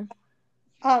 bummer.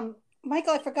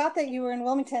 Michael, I forgot that you were in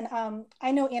Wilmington.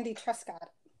 I know Andy Truscott.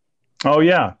 Oh,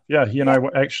 yeah. Yeah, he and I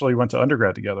actually went to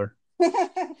undergrad together.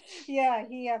 Yeah,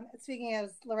 he, speaking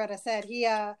as Loretta said,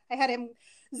 I had him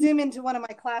Zoom into one of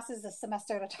my classes this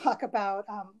semester to talk about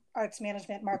arts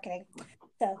management marketing.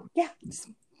 So, yeah, it's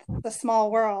a small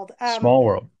world. Small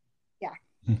world. Yeah.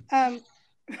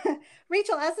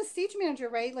 Rachel, as a stage manager,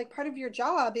 right, like part of your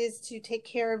job is to take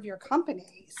care of your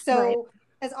company. So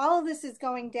as all of this is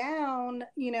going down,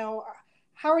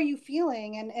 how are you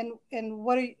feeling and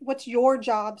what's your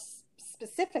job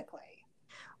specifically?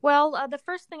 Well, the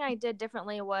first thing I did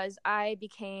differently was I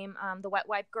became the wet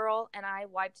wipe girl, and I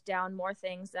wiped down more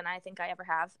things than I think I ever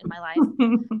have in my life.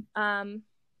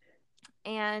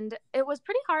 And it was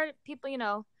pretty hard.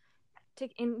 People,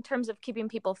 in terms of keeping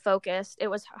people focused, it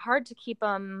was hard to keep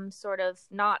them sort of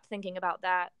not thinking about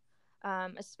that,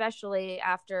 especially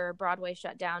after Broadway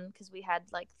shut down, because we had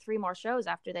like 3 more shows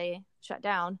after they shut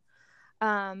down.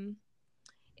 And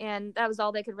that was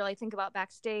all they could really think about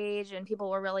backstage, and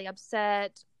people were really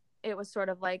upset. It was sort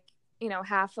of like,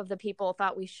 half of the people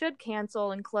thought we should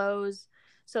cancel and close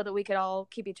so that we could all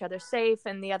keep each other safe,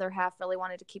 and the other half really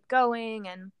wanted to keep going.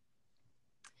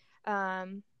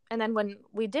 And then when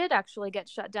we did actually get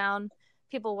shut down,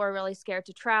 people were really scared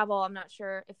to travel.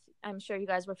 I'm sure you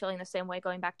guys were feeling the same way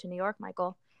going back to New York,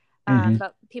 Michael.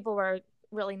 But people were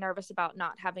really nervous about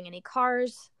not having any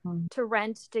cars to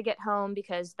rent to get home,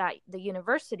 because the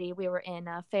university we were in,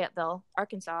 Fayetteville,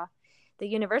 Arkansas, the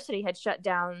university had shut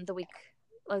down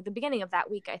the beginning of that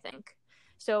week, I think.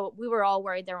 So we were all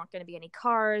worried there weren't going to be any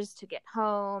cars to get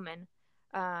home. And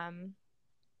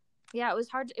it was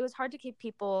hard. It was hard to keep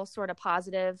people sort of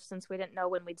positive since we didn't know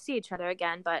when we'd see each other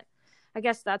again. But I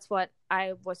guess that's what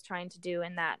I was trying to do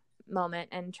in that moment,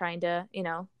 and trying to,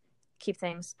 keep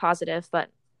things positive, but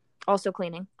also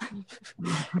cleaning.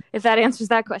 If that answers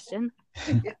that question.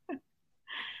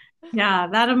 Yeah,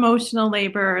 that emotional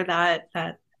labor, that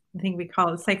I think we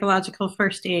call it psychological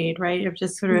first aid, right? Of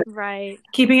just sort of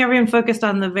keeping everyone focused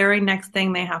on the very next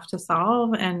thing they have to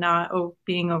solve, and not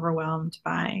being overwhelmed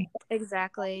by.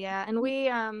 Exactly, yeah. And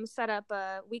we set up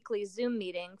a weekly Zoom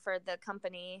meeting for the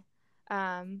company,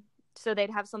 so they'd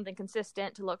have something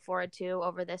consistent to look forward to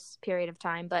over this period of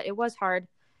time. But it was hard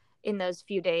in those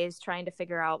few days trying to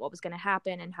figure out what was going to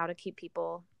happen and how to keep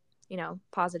people,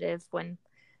 positive when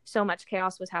so much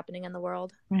chaos was happening in the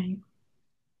world. Right.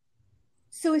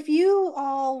 So if you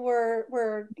all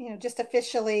were just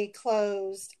officially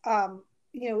closed,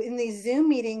 in these Zoom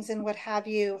meetings and what have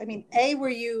you, I mean, were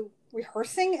you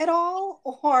rehearsing at all,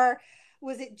 or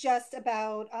was it just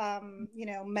about,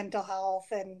 mental health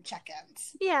and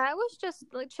check-ins? Yeah, it was just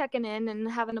like checking in and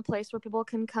having a place where people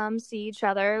can come see each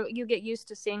other. You get used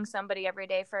to seeing somebody every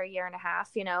day for a year and a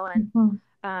half,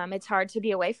 and it's hard to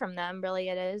be away from them. Really,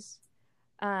 it is.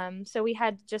 So we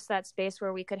had just that space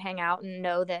where we could hang out and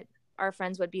know that our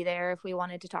friends would be there if we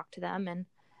wanted to talk to them.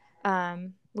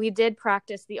 And we did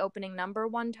practice the opening number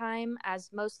one time,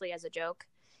 mostly as a joke,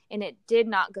 and it did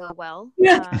not go well.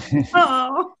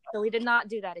 So we did not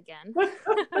do that again.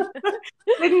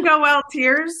 Didn't go well,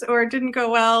 tears, or didn't go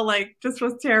well, like just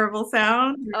was terrible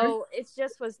sound? Oh, it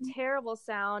just was terrible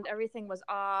sound. Everything was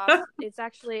off. It's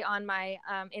actually on my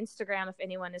Instagram if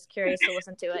anyone is curious to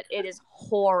listen to it. It is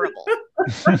horrible.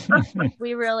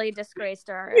 We really disgraced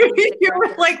our You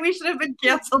were like, we should have been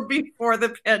canceled before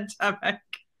the pandemic.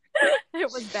 It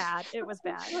was bad.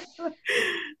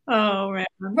 Oh, man.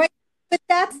 Right. But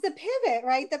that's the pivot,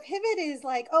 right? The pivot is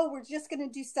like, we're just going to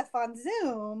do stuff on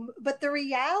Zoom. But the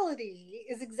reality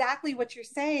is exactly what you're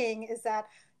saying, is that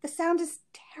the sound is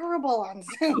terrible on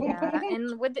Zoom. Yeah,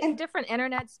 and with the different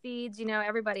internet speeds,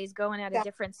 everybody's going at a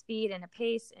different speed and a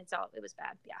pace. It was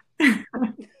bad. Yeah.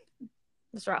 It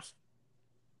was rough.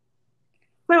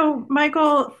 So,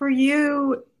 Michael, for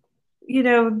you,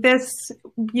 this,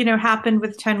 happened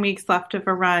with 10 weeks left of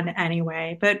a run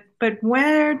anyway, but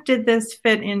where did this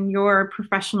fit in your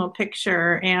professional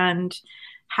picture, and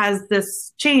has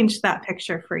this changed that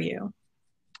picture for you?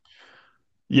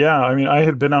 Yeah, I mean, I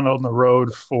had been on the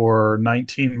road for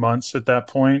 19 months at that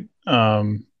point.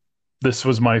 This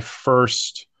was my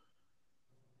first.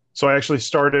 So I actually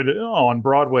started on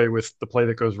Broadway with The Play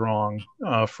That Goes Wrong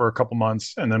for a couple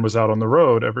months, and then was out on the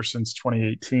road ever since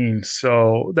 2018.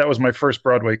 So that was my first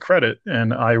Broadway credit.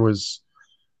 And I was,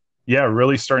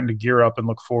 really starting to gear up and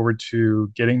look forward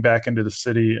to getting back into the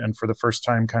city, and for the first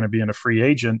time kind of being a free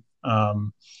agent,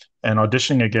 and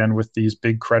auditioning again with these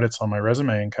big credits on my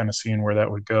resume, and kind of seeing where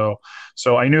that would go.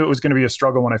 So I knew it was going to be a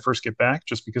struggle when I first get back,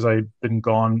 just because I'd been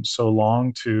gone so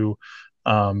long to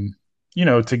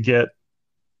get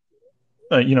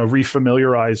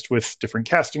refamiliarized with different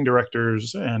casting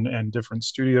directors and different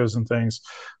studios and things.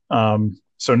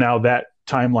 So now that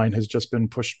timeline has just been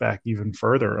pushed back even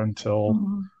further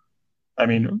until, I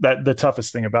mean, that the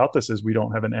toughest thing about this is we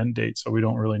don't have an end date, so we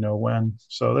don't really know when.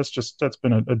 So that's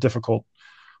been a difficult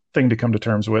thing to come to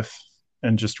terms with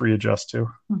and just readjust to.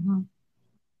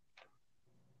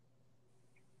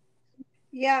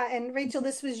 Yeah. And Rachel,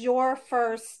 this was your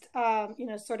first,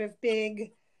 sort of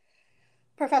big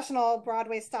professional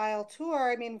Broadway style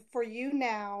tour. I mean, for you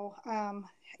now,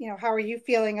 how are you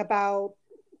feeling about,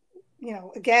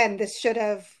 again, this should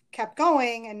have kept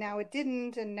going and now it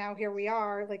didn't, and now here we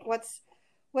are. Like,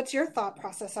 what's your thought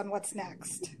process on what's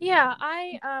next? Yeah,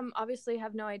 I obviously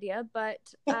have no idea, but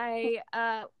I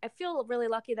feel really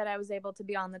lucky that I was able to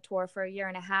be on the tour for a year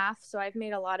and a half. So I've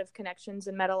made a lot of connections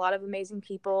and met a lot of amazing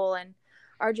people, and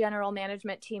our general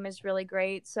management team is really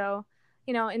great. So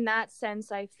in that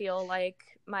sense, I feel like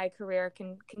my career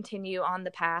can continue on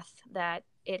the path that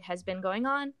it has been going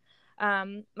on.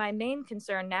 My main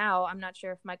concern now, I'm not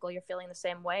sure if, Michael, you're feeling the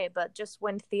same way, but just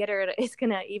when theater is going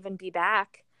to even be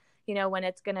back, when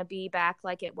it's going to be back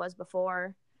like it was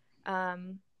before.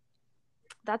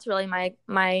 That's really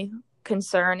my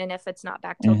concern. And if it's not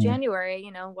back till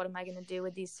January, what am I going to do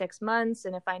with these 6 months?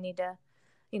 And if I need to,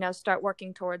 start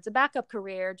working towards a backup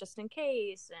career just in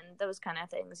case, and those kind of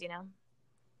things,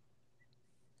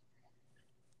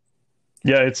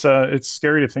 Yeah, it's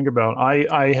scary to think about.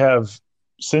 I have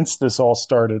since this all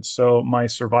started. So my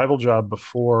survival job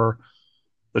before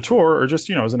the tour, or just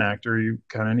as an actor, you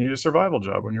kind of need a survival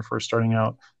job when you're first starting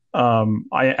out.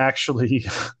 I actually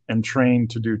am trained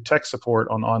to do tech support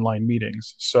on online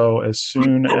meetings. So as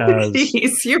soon as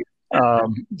Jeez, your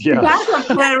yeah, backup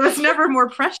plan was never more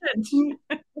prescient.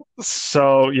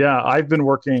 so yeah, I've been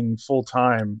working full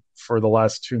time for the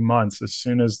last 2 months. As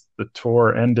soon as the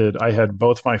tour ended, I had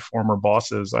both my former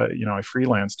bosses. I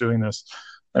freelance doing this,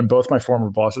 and both my former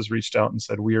bosses reached out and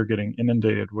said, "We are getting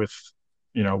inundated with,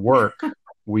 work.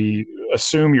 We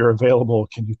assume you're available.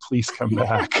 Can you please come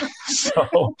back?"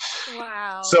 So,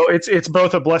 Wow. so it's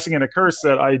both a blessing and a curse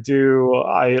that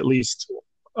I at least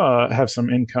have some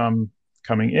income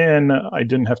coming in. I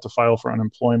didn't have to file for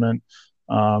unemployment.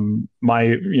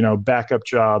 My backup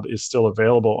job is still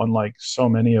available, unlike so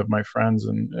many of my friends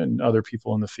and other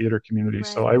people in the theater community. Right.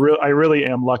 So I really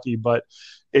am lucky, but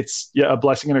it's a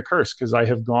blessing and a curse, because I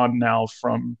have gone now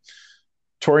from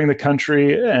touring the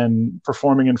country and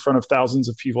performing in front of thousands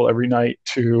of people every night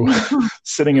to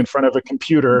sitting in front of a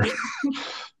computer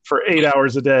for 8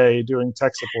 hours a day doing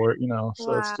tech support.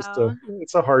 So it's just Wow.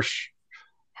 it's a harsh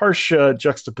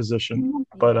juxtaposition,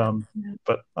 but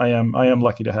I am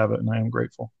lucky to have it, and I am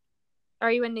grateful.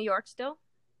 Are you in New York still?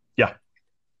 Yeah.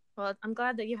 Well, I'm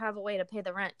glad that you have a way to pay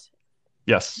the rent.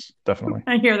 Yes, definitely.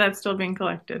 I hear that's still being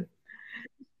collected.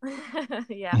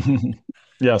 Yeah.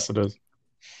 Yes, it is.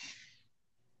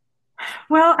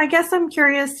 Well, I guess I'm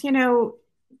curious,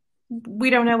 we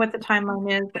don't know what the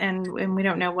timeline is, and we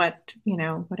don't know what,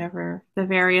 whatever the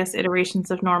various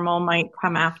iterations of normal might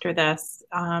come after this.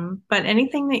 But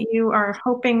anything that you are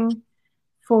hoping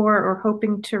for or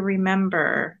hoping to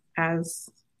remember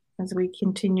as we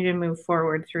continue to move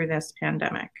forward through this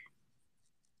pandemic?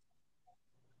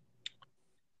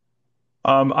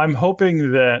 I'm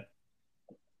hoping that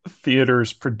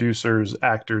theaters, producers,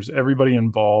 actors, everybody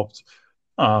involved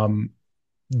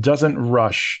doesn't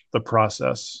rush the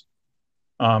process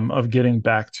of getting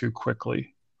back too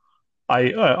quickly.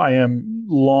 I am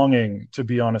longing to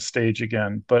be on a stage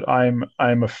again, but I'm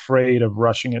afraid of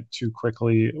rushing it too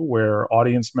quickly, where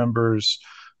audience members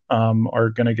are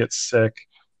going to get sick,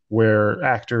 where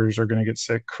actors are going to get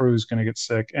sick, crew's going to get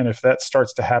sick. And if that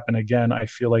starts to happen again, I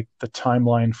feel like the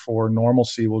timeline for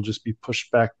normalcy will just be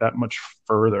pushed back that much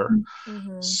further.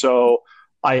 Mm-hmm. So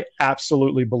I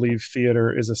absolutely believe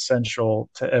theater is essential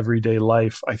to everyday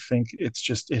life. I think it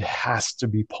has to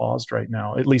be paused right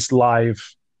now. At least live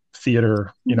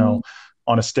theater,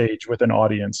 on a stage with an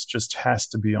audience, just has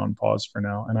to be on pause for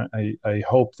now. And I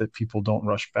hope that people don't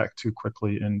rush back too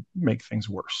quickly and make things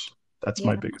worse. That's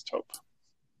my biggest hope.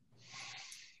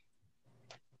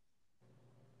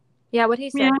 Yeah, what he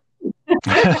said. Yeah.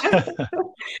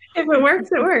 If it works,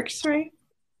 it works, right?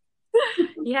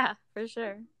 Yeah, for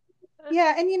sure.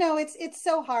 Yeah, and it's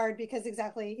so hard because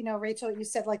exactly, Rachel, you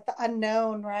said like the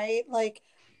unknown, right? Like,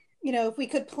 if we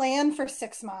could plan for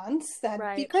 6 months,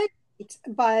 that'd be great.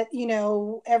 But,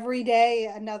 every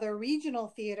day another regional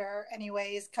theater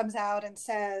anyways comes out and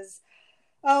says,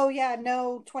 "Oh yeah,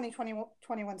 no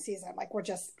 2021 season. Like we're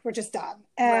just done."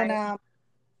 And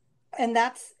and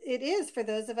it is for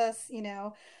those of us,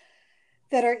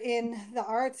 that are in the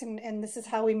arts, and this is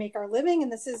how we make our living,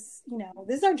 and this is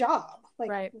our job.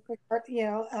 Like,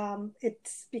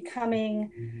 it's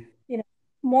becoming,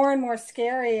 more and more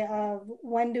scary of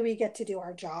when do we get to do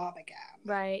our job again.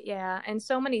 Right. Yeah. And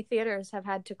so many theaters have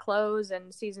had to close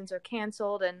and seasons are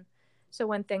canceled. And so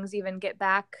when things even get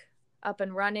back up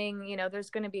and running,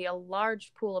 there's going to be a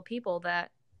large pool of people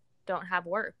that don't have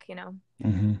work,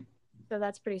 Mm-hmm. So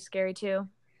that's pretty scary too.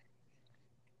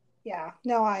 Yeah,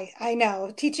 no, I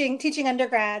know. Teaching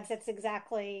undergrads, it's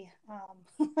exactly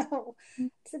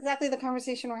the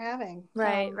conversation we're having.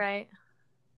 Right, right.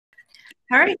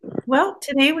 All right. Well,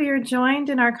 today we are joined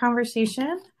in our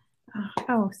conversation.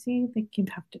 See, they can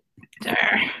have to.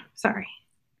 Sorry.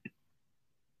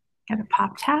 Gotta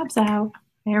pop tabs out.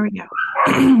 There we go.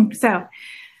 So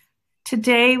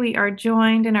today we are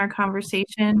joined in our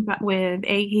conversation with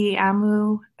Egi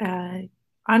Amu,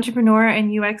 entrepreneur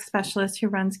and UX specialist who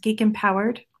runs Geek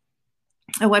Empowered,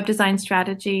 a web design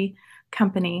strategy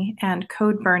company, and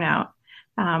Code Burnout,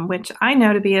 which I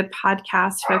know to be a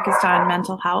podcast focused on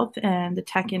mental health and the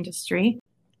tech industry.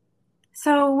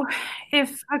 So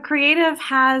if a creative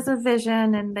has a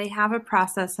vision and they have a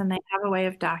process and they have a way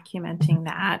of documenting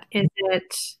that, is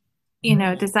it,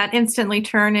 does that instantly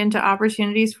turn into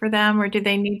opportunities for them, or do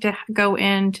they need to go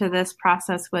into this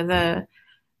process with a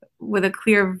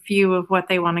clear view of what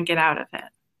they want to get out of it?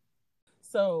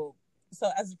 So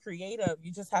as a creative,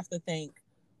 you just have to think,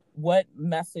 What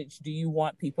message do you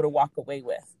want people to walk away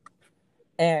with?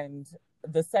 And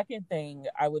the second thing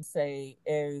I would say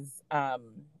is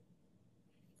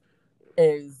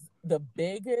the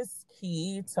biggest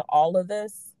key to all of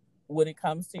this when it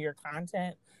comes to your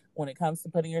content, when it comes to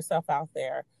putting yourself out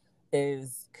there,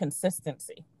 is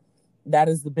consistency. That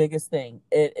is the biggest thing.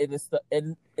 It's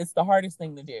the hardest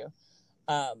thing to do,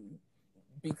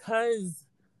 because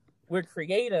we're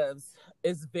creatives.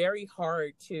 It's very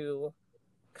hard to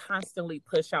constantly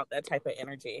push out that type of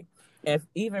energy. If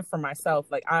even for myself,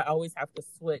 like I always have to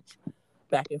switch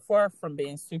back and forth from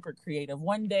being super creative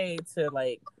one day to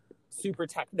like super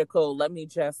technical. Let me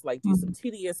just like do some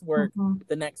tedious work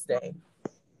the next day.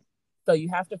 So you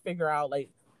have to figure out like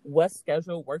what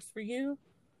schedule works for you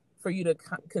to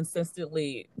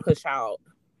consistently push out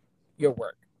your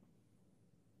work.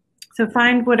 So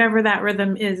find whatever that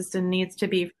rhythm is and needs to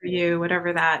be for you,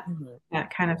 whatever that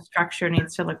kind of structure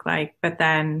needs to look like, but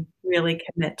then really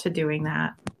commit to doing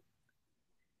that.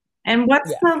 And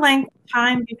what's the length of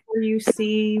time before you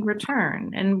see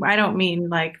return? And I don't mean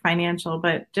like financial,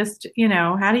 but just,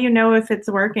 how do you know if it's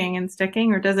working and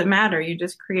sticking, or does it matter? You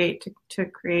just create to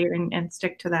create and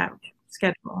stick to that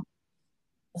schedule.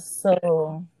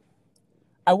 So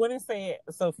I wouldn't say it.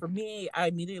 So for me, I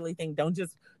immediately think don't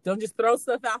just throw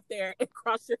stuff out there and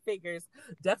cross your fingers.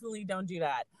 Definitely don't do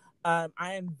that. I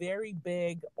am very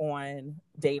big on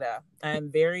data. I am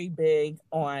very big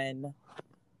on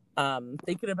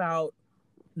thinking about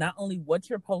not only what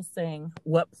you're posting,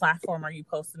 what platform are you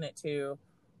posting it to,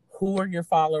 who are your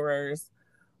followers,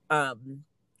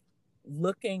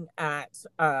 looking at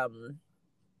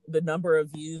the number of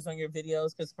views on your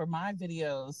videos. Because for my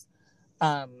videos,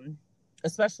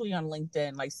 especially on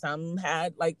LinkedIn, like some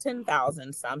had like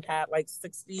 10,000, some had like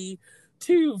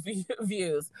 62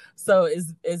 views. So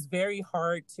it's very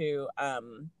hard to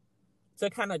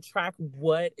kind of track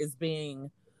what is getting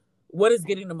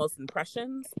the most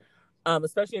impressions,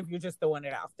 especially if you're just throwing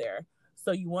it out there.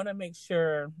 So you want to make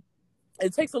sure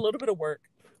it takes a little bit of work.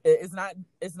 It's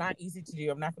not easy to do.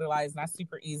 I'm not gonna lie, it's not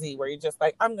super easy where you're just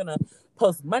like, I'm gonna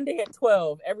post Monday at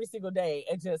 12 every single day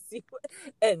and just see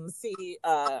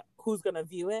who's gonna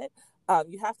view it.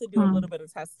 You have to do a little bit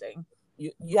of testing.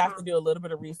 You have to do a little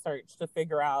bit of research to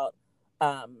figure out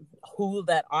who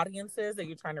that audience is that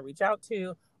you're trying to reach out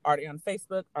to. Are they on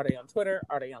Facebook? Are they on Twitter?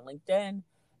 Are they on LinkedIn?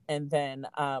 And then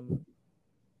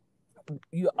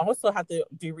you also have to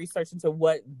do research into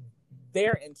what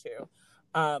they're into.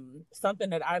 Something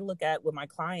that I look at with my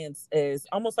clients is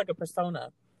almost like a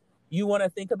persona. You want to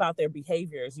think about their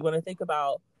behaviors. You want to think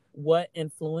about what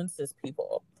influences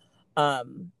people.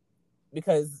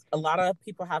 Because a lot of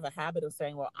people have a habit of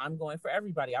saying, well, I'm going for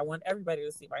everybody. I want everybody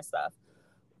to see my stuff.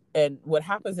 And what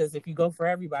happens is if you go for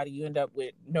everybody, you end up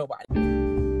with nobody.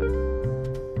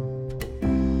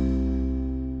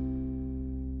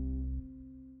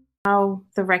 Now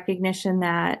the recognition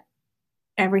that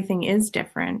everything is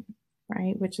different,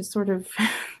 right? Which is sort of,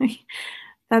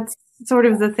 that's sort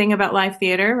of the thing about live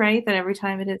theater, right? That every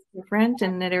time it is different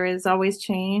and that there is always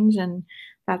change, and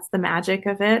that's the magic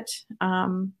of it.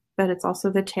 But it's also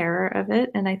the terror of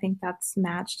it. And I think that's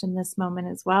matched in this moment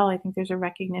as well. I think there's a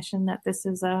recognition that this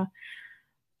is a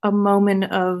moment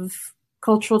of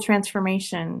cultural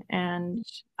transformation, and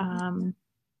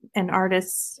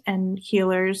artists and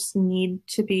healers need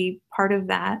to be part of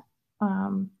that.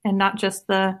 And not just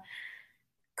the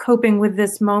coping with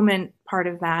this moment part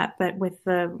of that, but with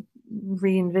the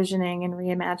re-envisioning and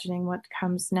reimagining what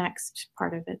comes next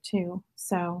part of it too.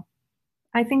 So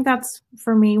I think that's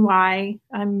for me why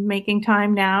I'm making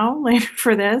time now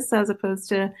for this, as opposed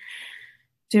to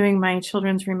doing my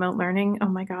children's remote learning. Oh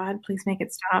my God, please make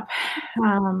it stop.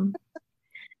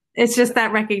 It's just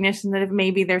that recognition that if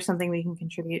maybe there's something we can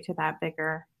contribute to that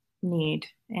bigger need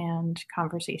and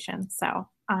conversation. So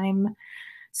I'm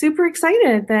super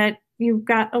excited that you've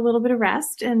got a little bit of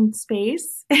rest and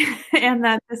space and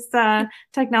that this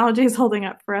technology is holding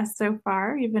up for us so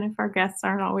far, even if our guests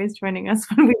aren't always joining us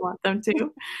when we want them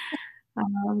to.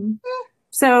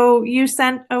 So you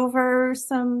sent over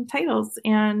some titles,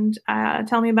 and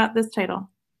tell me about this title.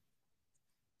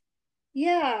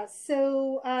 Yeah.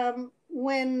 So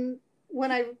when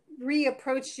I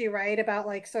reapproached you, right, about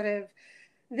like sort of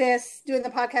this, doing the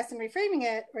podcast and reframing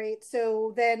it, right?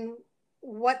 So then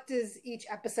what does each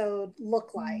episode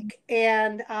look like?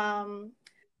 And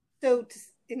so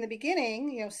in the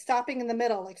beginning, stopping in the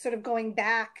middle, like sort of going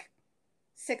back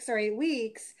 6 or 8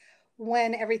 weeks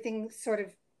when everything sort of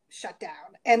shut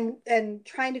down, and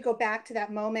trying to go back to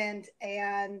that moment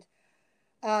and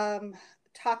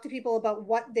talk to people about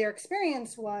what their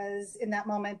experience was in that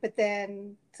moment. But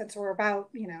then, since we're about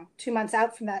 2 months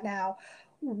out from that now,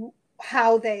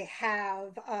 how they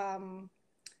have,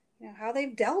 how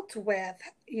they've dealt with,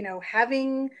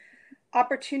 having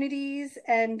opportunities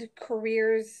and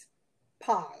careers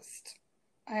paused.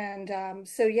 And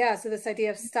so this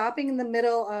idea of stopping in the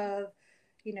middle of,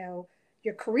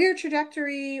 your career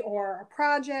trajectory or a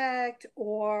project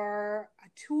or a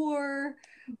tour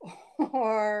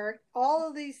or all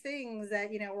of these things that,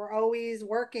 we're always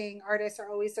working, artists are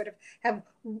always sort of have,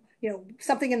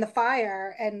 something in the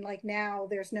fire, and like now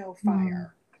there's no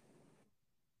fire.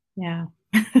 Yeah.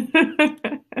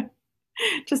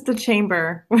 Just a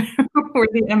chamber where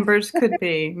the embers could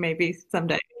be maybe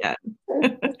someday. Yeah.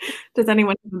 Does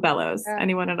anyone have bellows? Yeah.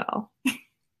 Anyone at all?